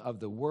tumult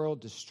of the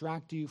world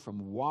distract you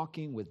from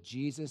walking with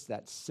Jesus,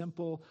 that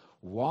simple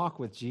walk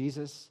with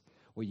Jesus,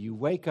 where you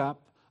wake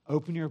up,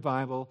 open your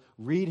Bible,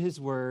 read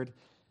his word,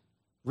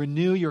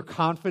 renew your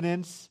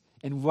confidence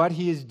in what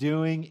he is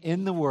doing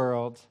in the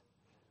world,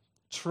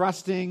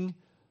 trusting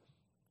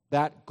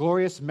that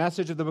glorious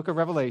message of the book of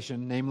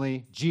Revelation,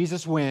 namely,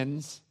 Jesus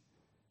wins.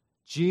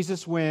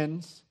 Jesus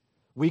wins.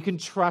 We can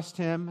trust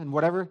him, and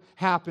whatever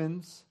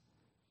happens,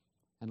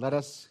 and let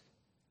us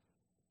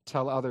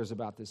tell others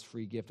about this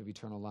free gift of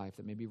eternal life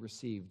that may be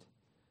received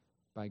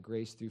by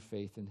grace through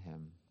faith in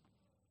him.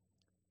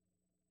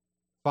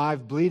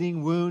 5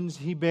 bleeding wounds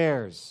he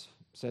bears,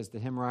 says the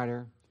hymn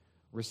writer,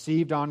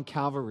 received on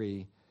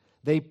Calvary.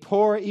 They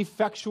pour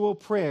effectual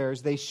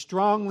prayers. They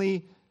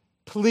strongly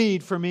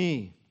plead for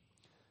me.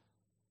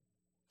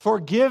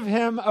 Forgive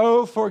him,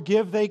 oh,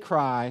 forgive, they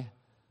cry.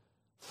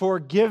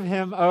 Forgive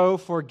him, oh,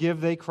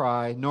 forgive, they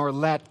cry, nor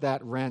let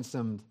that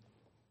ransomed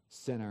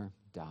sinner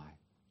die.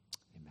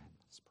 Amen.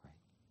 Let's pray.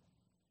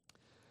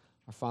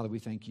 Our Father, we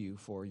thank you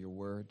for your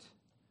word.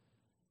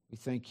 We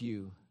thank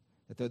you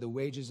that though the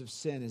wages of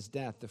sin is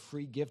death, the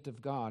free gift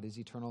of God is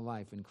eternal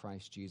life in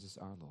Christ Jesus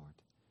our Lord.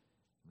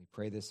 We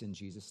pray this in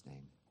Jesus'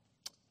 name.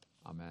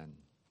 Amen.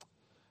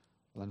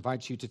 I'll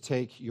invite you to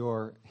take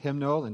your hymnal and